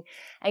doing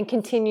and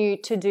continue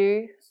to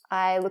do.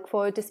 I look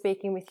forward to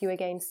speaking with you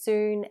again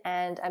soon,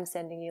 and I'm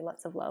sending you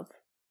lots of love.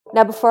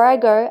 Now, before I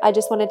go, I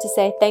just wanted to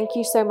say thank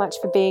you so much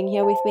for being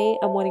here with me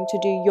and wanting to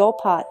do your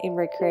part in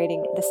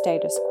recreating the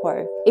status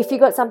quo. If you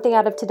got something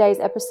out of today's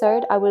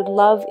episode, I would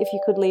love if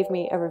you could leave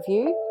me a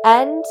review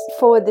and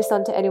forward this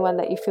on to anyone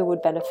that you feel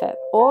would benefit,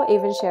 or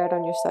even share it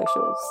on your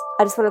socials.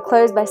 I just want to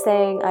close by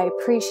saying I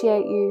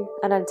appreciate you,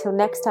 and until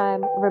next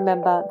time,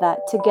 remember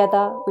that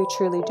together we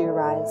truly do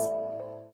rise.